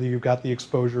judge whether you've got the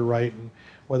exposure right and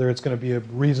whether it's going to be a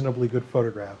reasonably good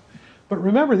photograph. But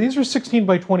remember, these are 16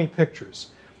 by 20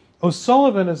 pictures.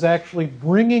 O'Sullivan is actually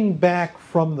bringing back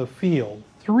from the field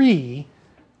 3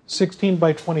 16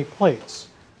 by 20 plates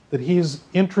that he's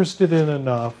interested in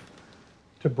enough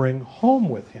to bring home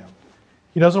with him.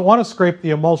 He doesn't want to scrape the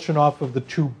emulsion off of the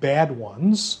 2 bad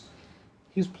ones.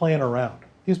 He's playing around.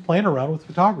 He's playing around with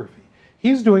photography.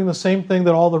 He's doing the same thing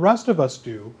that all the rest of us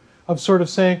do, of sort of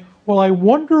saying, well, I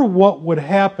wonder what would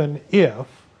happen if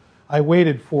I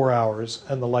waited 4 hours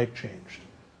and the light changed.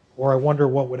 Or I wonder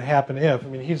what would happen if,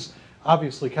 he's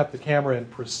obviously kept the camera in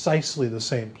precisely the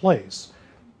same place,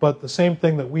 but the same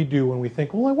thing that we do when we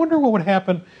think, well, I wonder what would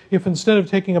happen if instead of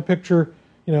taking a picture,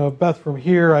 Beth, from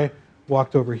here, I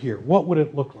walked over here. What would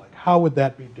it look like? How would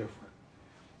that be different?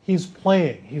 He's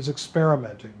playing, he's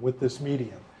experimenting with this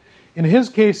medium. In his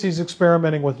case, he's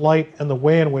experimenting with light and the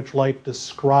way in which light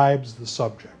describes the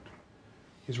subject.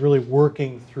 He's really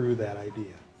working through that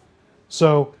idea.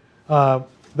 So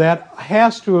that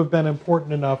has to have been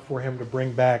important enough for him to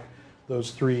bring back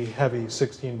those 3 heavy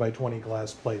 16 by 20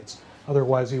 glass plates.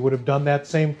 Otherwise, he would have done that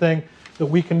same thing that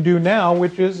we can do now,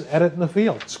 which is edit in the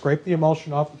field. Scrape the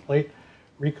emulsion off the plate,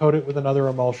 recoat it with another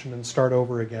emulsion, and start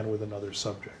over again with another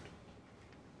subject.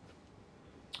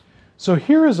 So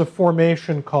here is a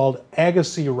formation called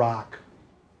Agassiz Rock,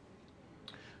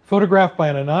 photographed by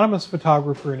an anonymous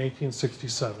photographer in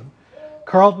 1867,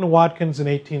 Carleton Watkins in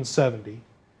 1870,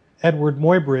 Edward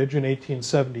Muybridge in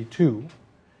 1872,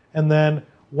 and then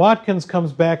Watkins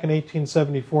comes back in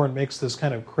 1874 and makes this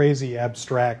kind of crazy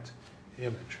abstract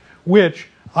image, which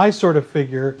I sort of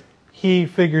figure he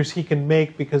figures he can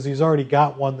make because he's already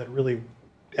got one that really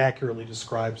accurately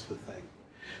describes the thing.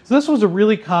 So this was a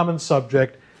really common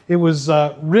subject. It was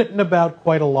written about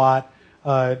quite a lot,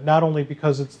 not only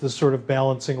because it's this sort of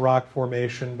balancing rock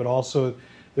formation, but also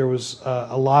there was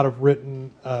a lot of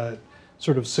written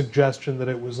sort of suggestion that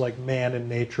it was like man in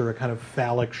nature, a kind of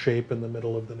phallic shape in the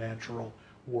middle of the natural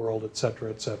world, etc.,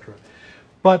 etc.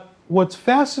 But what's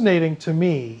fascinating to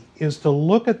me is to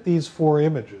look at these 4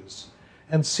 images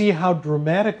and see how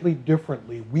dramatically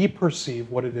differently we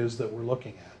perceive what it is that we're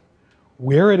looking at,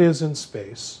 where it is in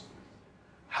space,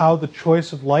 how the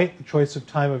choice of light, the choice of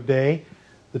time of day,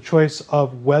 the choice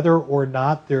of whether or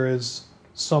not there is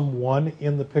someone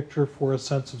in the picture for a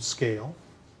sense of scale,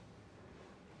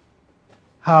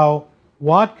 how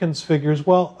Watkins figures,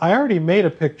 well, I already made a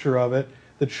picture of it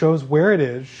that shows where it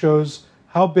is, shows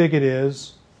how big it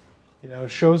is,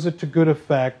 shows it to good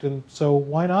effect, and so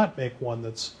why not make one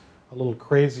that's a little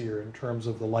crazier in terms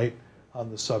of the light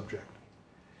on the subject?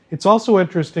 It's also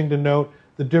interesting to note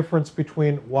the difference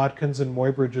between Watkins and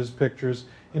Muybridge's pictures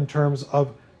in terms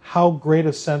of how great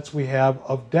a sense we have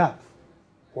of depth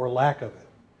or lack of it.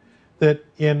 That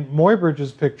in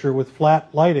Muybridge's picture with flat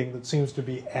lighting that seems to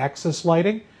be axis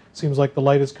lighting, seems like the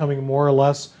light is coming more or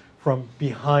less from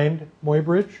behind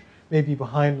Muybridge, maybe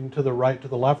behind and to the right, to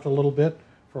the left a little bit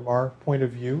from our point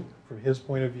of view, from his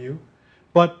point of view.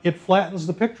 But it flattens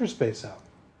the picture space out.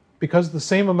 Because the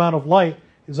same amount of light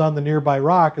is on the nearby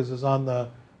rock as is on the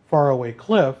faraway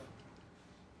cliff,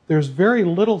 there's very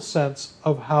little sense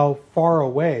of how far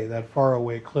away that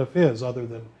faraway cliff is, other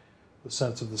than the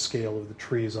sense of the scale of the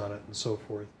trees on it and so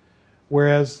forth.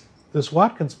 Whereas this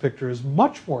Watkins picture is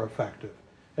much more effective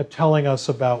at telling us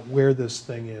about where this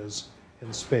thing is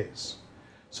in space.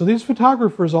 So these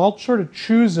photographers all sort of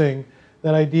choosing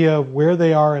that idea of where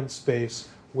they are in space,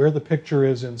 where the picture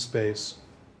is in space,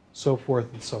 so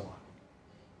forth and so on.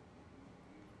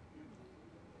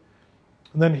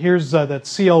 And then here's that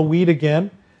C.L. Weed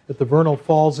again at the Vernal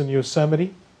Falls in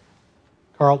Yosemite,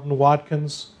 Carleton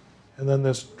Watkins, and then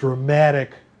this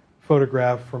dramatic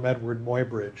photograph from Edward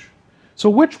Muybridge. So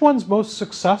which one's most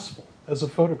successful as a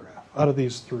photograph out of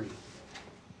these three?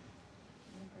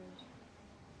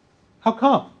 How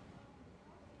come?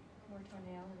 More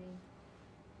tonality.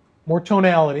 More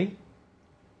tonality,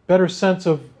 better sense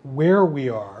of where we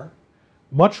are,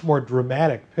 much more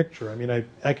dramatic picture. I mean,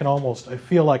 I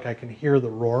feel like I can hear the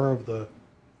roar of the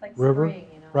Like river, spring,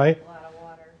 you know, right? a lot of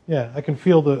water. Yeah, I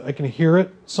can hear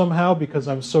it somehow because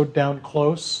I'm so down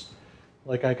close.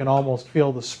 Like I can almost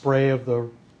feel the spray of the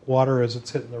water as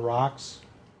it's hitting the rocks.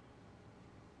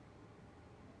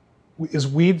 Is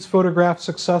Weed's photograph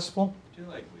successful? I do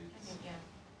like I weeds. think, yeah.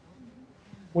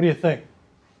 What do you think?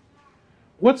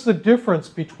 What's the difference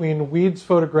between Weed's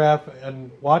photograph and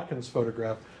Watkins'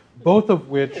 photograph, both of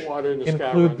which The water and the sky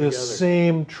include run the together.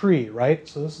 same tree, right?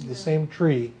 So this is the same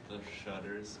tree. The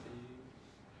shutter speed.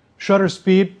 Shutter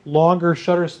speed, longer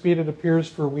shutter speed it appears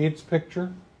for Weed's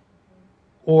picture,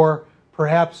 or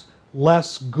perhaps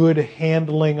less good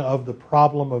handling of the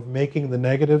problem of making the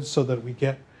negatives so that we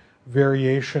get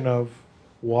variation of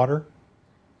water.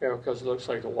 Yeah, because it looks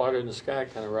like the water and the sky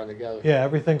kind of run together. Yeah,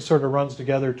 everything sort of runs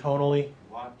together tonally.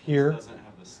 Watkins Here. doesn't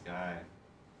have the sky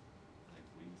like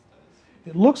weeds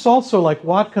does. It looks also like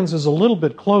Watkins is a little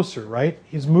bit closer, right?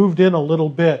 He's moved in a little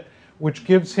bit, which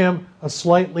gives him a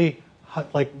slightly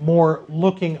like more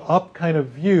looking up kind of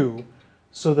view,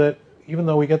 so that even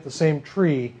though we get the same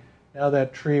tree, now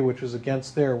that tree which is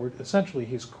against there, essentially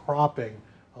he's cropping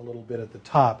a little bit at the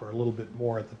top, or a little bit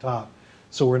more at the top.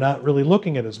 So we're not really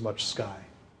looking at as much sky.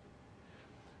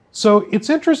 So it's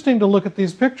interesting to look at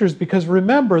these pictures because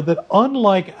remember that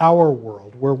unlike our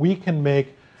world, where we can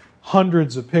make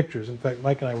hundreds of pictures, in fact,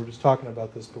 Mike and I were just talking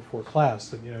about this before class,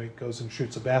 that he goes and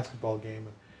shoots a basketball game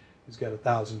and he's got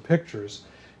 1,000 pictures.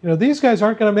 These guys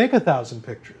aren't going to make 1,000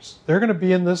 pictures. They're going to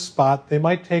be in this spot. They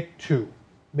might take 2,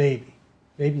 maybe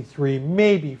 3,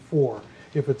 maybe 4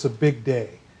 if it's a big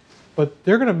day. But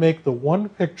they're going to make the one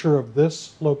picture of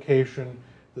this location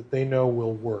that they know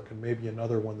will work, and maybe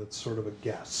another one that's sort of a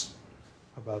guess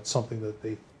about something that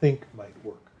they think might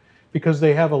work, because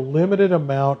they have a limited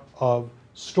amount of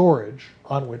storage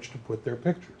on which to put their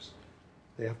pictures.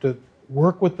 They have to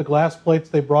work with the glass plates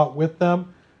they brought with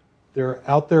them. They're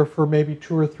out there for maybe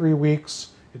 2 or 3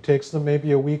 weeks. It takes them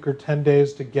maybe a week or 10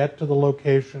 days to get to the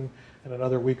location, and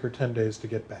another week or 10 days to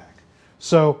get back.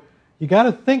 So you got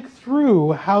to think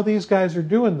through how these guys are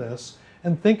doing this,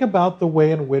 and think about the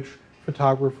way in which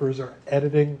photographers are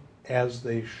editing as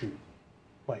they shoot.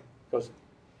 Mike. Because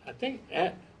I think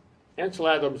Ansel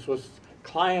Adams was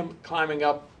climbing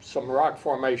up some rock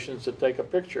formations to take a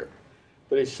picture.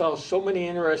 But he saw so many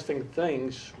interesting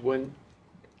things when,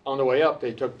 on the way up,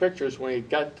 they took pictures. When he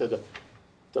got to the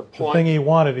point. The thing he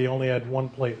wanted, he only had 1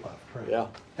 plate left. Right? Yeah.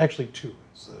 Actually 2.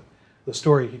 The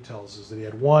story he tells is that he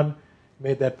had 1,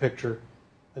 made that picture,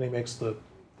 then he makes the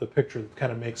picture that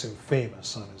kind of makes him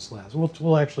famous on his last.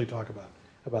 We'll actually talk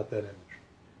about that image,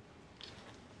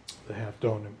 the half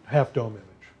dome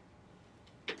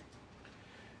image.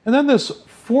 And then this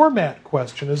format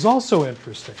question is also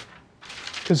interesting,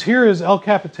 because here is El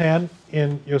Capitan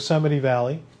in Yosemite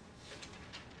Valley,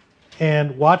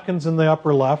 and Watkins in the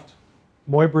upper left,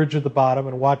 Muybridge at the bottom,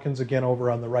 and Watkins again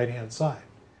over on the right-hand side.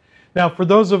 Now, for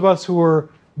those of us who are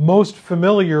most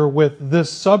familiar with this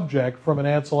subject from an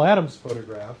Ansel Adams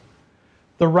photograph,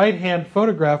 the right-hand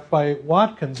photograph by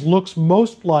Watkins looks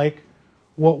most like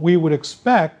what we would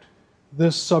expect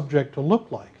this subject to look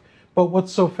like. But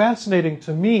what's so fascinating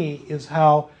to me is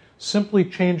how simply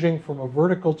changing from a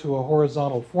vertical to a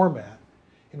horizontal format,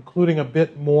 including a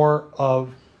bit more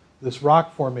of this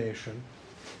rock formation,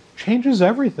 changes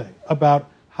everything about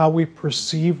how we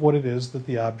perceive what it is that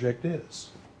the object is,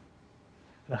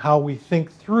 and how we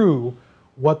think through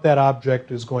what that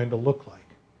object is going to look like.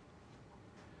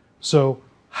 So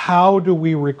how do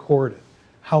we record it?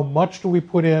 How much do we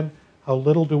put in? How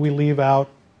little do we leave out?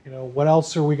 You know, what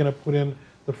else are we going to put in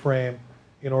the frame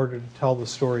in order to tell the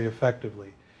story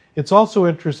effectively? It's also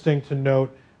interesting to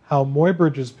note how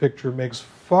Muybridge's picture makes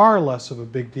far less of a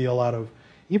big deal out of,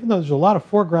 even though there's a lot of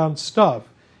foreground stuff,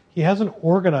 he hasn't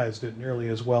organized it nearly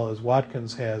as well as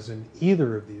Watkins has in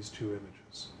either of these two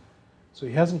images. So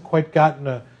he hasn't quite gotten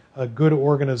a good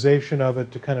organization of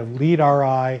it to kind of lead our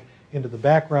eye into the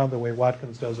background the way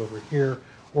Watkins does over here,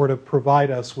 or to provide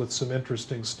us with some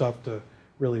interesting stuff to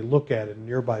really look at in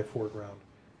nearby foreground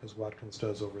as Watkins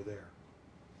does over there.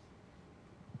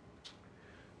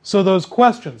 So those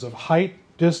questions of height,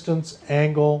 distance,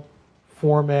 angle,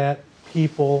 format,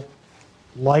 people,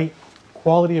 light,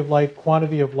 quality of light,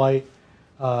 quantity of light,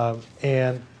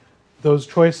 and those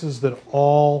choices that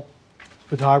all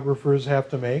photographers have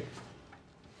to make,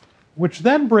 which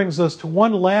then brings us to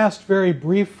one last very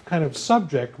brief kind of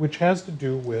subject, which has to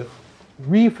do with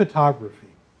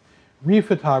rephotography.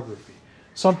 Rephotography,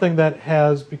 something that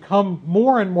has become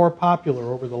more and more popular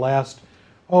over the last,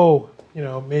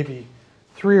 maybe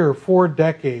 3 or 4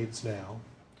 decades now.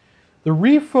 The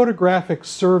Rephotographic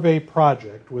Survey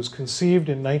Project was conceived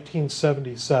in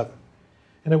 1977,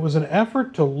 and it was an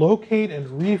effort to locate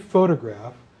and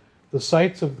rephotograph the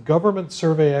sites of government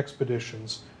survey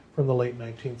expeditions from the late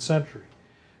 19th century.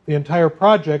 The entire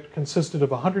project consisted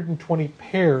of 120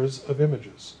 pairs of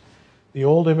images, the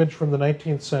old image from the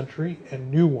 19th century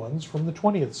and new ones from the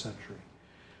 20th century.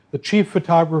 The chief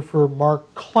photographer,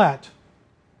 Mark Klett,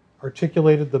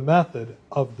 articulated the method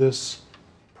of this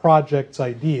project's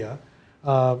idea,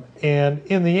 and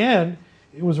in the end,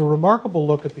 it was a remarkable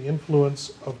look at the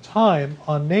influence of time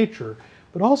on nature,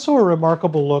 but also a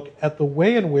remarkable look at the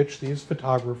way in which these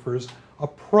photographers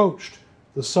approached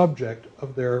the subject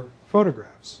of their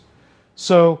photographs.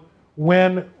 So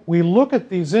when we look at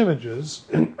these images,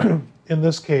 in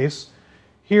this case,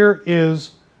 here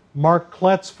is Mark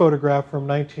Klett's photograph from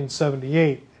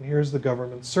 1978, and here's the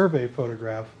government survey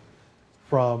photograph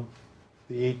from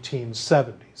the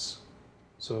 1870s,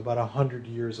 so about 100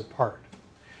 years apart.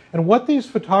 And what these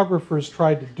photographers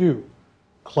tried to do,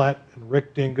 Klett and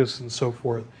Rick Dingus and so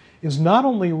forth, is not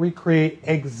only recreate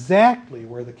exactly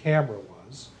where the camera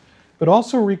was, but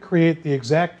also recreate the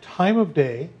exact time of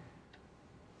day,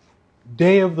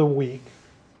 day of the week,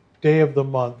 day of the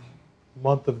month,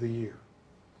 month of the year.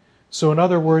 So in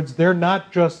other words, they're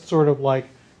not just sort of like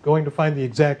going to find the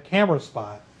exact camera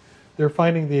spot. They're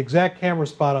finding the exact camera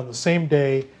spot on the same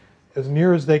day as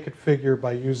near as they could figure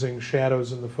by using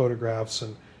shadows in the photographs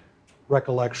and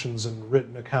recollections and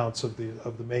written accounts of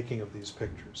the making of these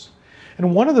pictures.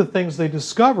 And one of the things they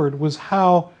discovered was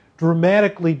how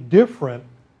dramatically different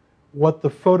what the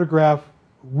photograph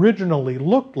originally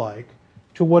looked like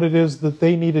to what it is that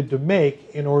they needed to make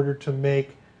in order to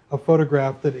make a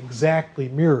photograph that exactly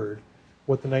mirrored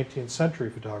what the 19th century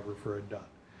photographer had done.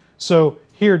 So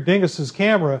here Dingus's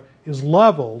camera is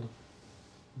leveled,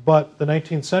 but the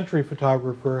 19th century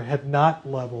photographer had not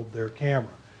leveled their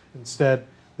camera. Instead,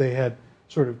 they had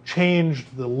sort of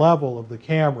changed the level of the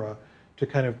camera to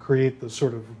kind of create the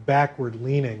sort of backward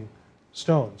leaning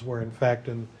stones, where in fact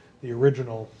in the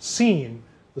original scene,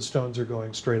 the stones are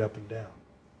going straight up and down.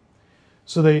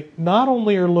 So they not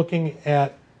only are looking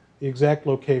at the exact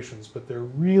locations, but they're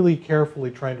really carefully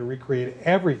trying to recreate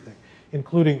everything,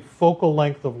 including focal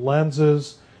length of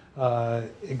lenses,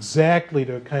 exactly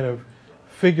to kind of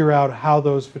figure out how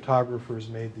those photographers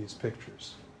made these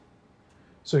pictures.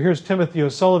 So here's Timothy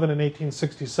O'Sullivan in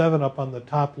 1867 up on the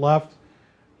top left,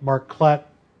 Mark Klett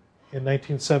in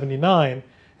 1979,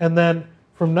 and then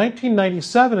from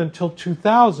 1997 until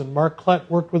 2000, Mark Klett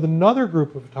worked with another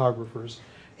group of photographers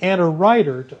and a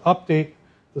writer to update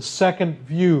the Second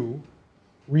View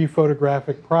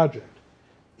rephotographic project.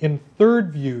 In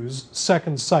Third View's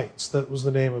Second Sights, that was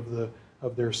the name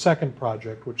of their second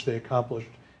project, which they accomplished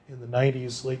in the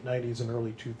 90s, late 90s and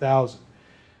early 2000.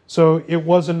 So it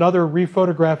was another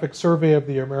rephotographic survey of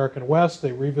the American West.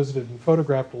 They revisited and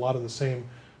photographed a lot of the same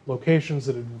locations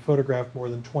that had been photographed more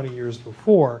than 20 years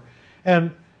before,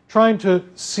 and trying to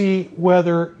see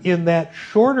whether in that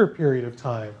shorter period of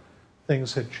time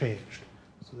things had changed.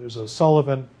 So there's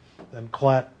O'Sullivan, then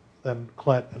Klett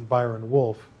and Byron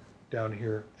Wolfe down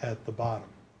here at the bottom.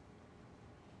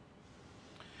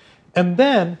 And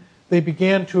then they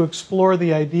began to explore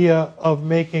the idea of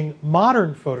making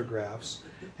modern photographs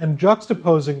and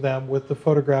juxtaposing them with the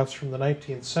photographs from the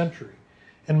 19th century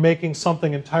and making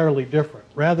something entirely different,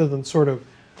 rather than sort of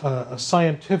a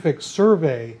scientific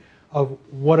survey of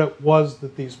what it was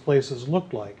that these places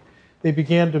looked like. They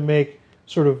began to make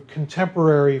sort of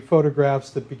contemporary photographs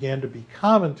that began to be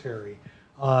commentary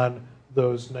on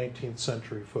those 19th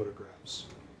century photographs.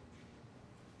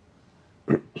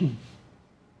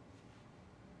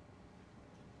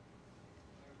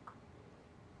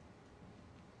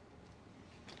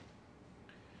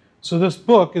 So this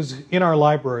book is in our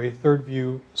library, Third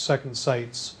View, Second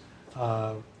Sights,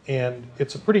 and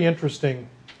it's a pretty interesting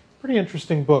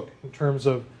book in terms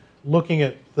of looking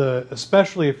at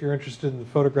especially if you're interested in the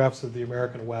photographs of the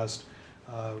American West,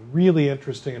 really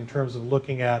interesting in terms of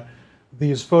looking at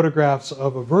these photographs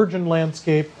of a virgin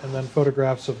landscape and then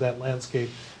photographs of that landscape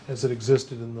as it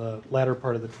existed in the latter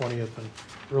part of the 20th and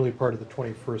early part of the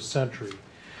 21st century.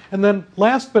 And then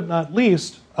last but not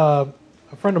least, a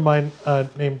friend of mine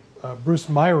named Bruce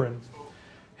Myron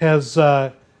has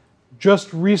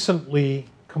just recently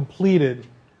completed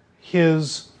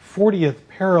his 40th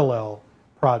parallel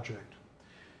project.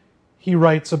 He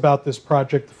writes about this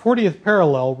project. The 40th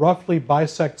parallel roughly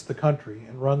bisects the country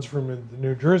and runs from the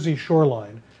New Jersey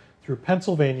shoreline through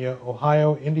Pennsylvania,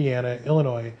 Ohio, Indiana,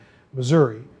 Illinois,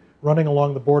 Missouri, running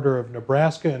along the border of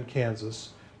Nebraska and Kansas,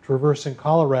 traversing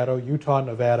Colorado, Utah,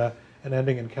 Nevada, and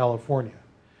ending in California.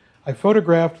 I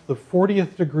photographed the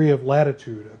 40th degree of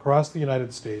latitude across the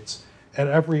United States at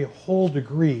every whole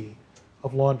degree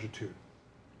of longitude.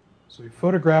 So we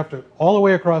photographed it all the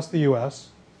way across the U.S.,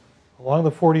 along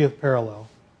the 40th parallel,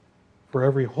 for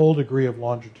every whole degree of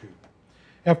longitude.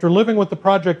 After living with the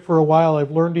project for a while,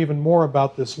 I've learned even more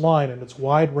about this line and its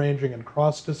wide-ranging and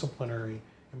cross-disciplinary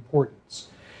importance.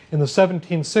 In the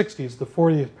 1760s, the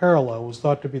 40th parallel was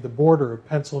thought to be the border of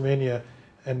Pennsylvania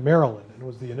and Maryland, and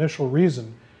was the initial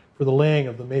reason for the laying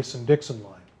of the Mason-Dixon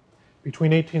line. Between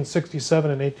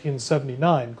 1867 and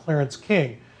 1879, Clarence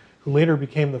King, who later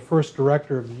became the first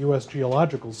director of the U.S.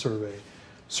 Geological Survey,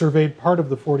 surveyed part of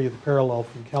the 40th parallel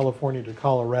from California to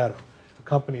Colorado,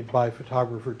 accompanied by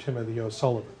photographer Timothy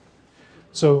O'Sullivan.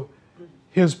 So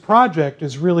his project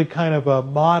is really kind of a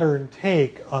modern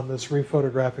take on this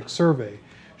rephotographic survey.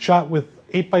 Shot with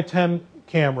 8x10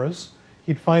 cameras,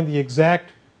 he'd find the exact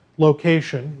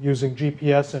location using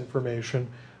GPS information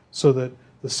so that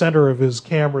the center of his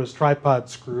camera's tripod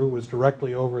screw was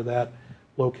directly over that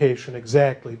location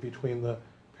exactly between the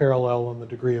parallel and the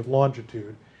degree of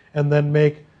longitude, and then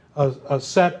make a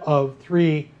set of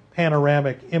 3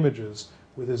 panoramic images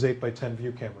with his 8x10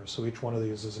 view camera. So each one of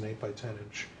these is an 8x10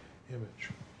 inch image.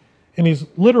 And he's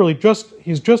literally just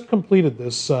completed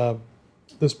this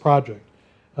project.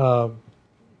 And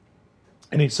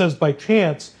he says, by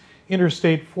chance,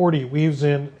 Interstate 40 weaves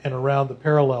in and around the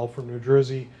parallel from New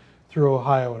Jersey through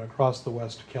Ohio and across the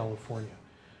west to California.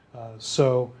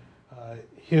 So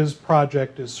his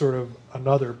project is sort of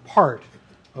another part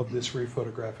of this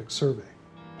rephotographic survey.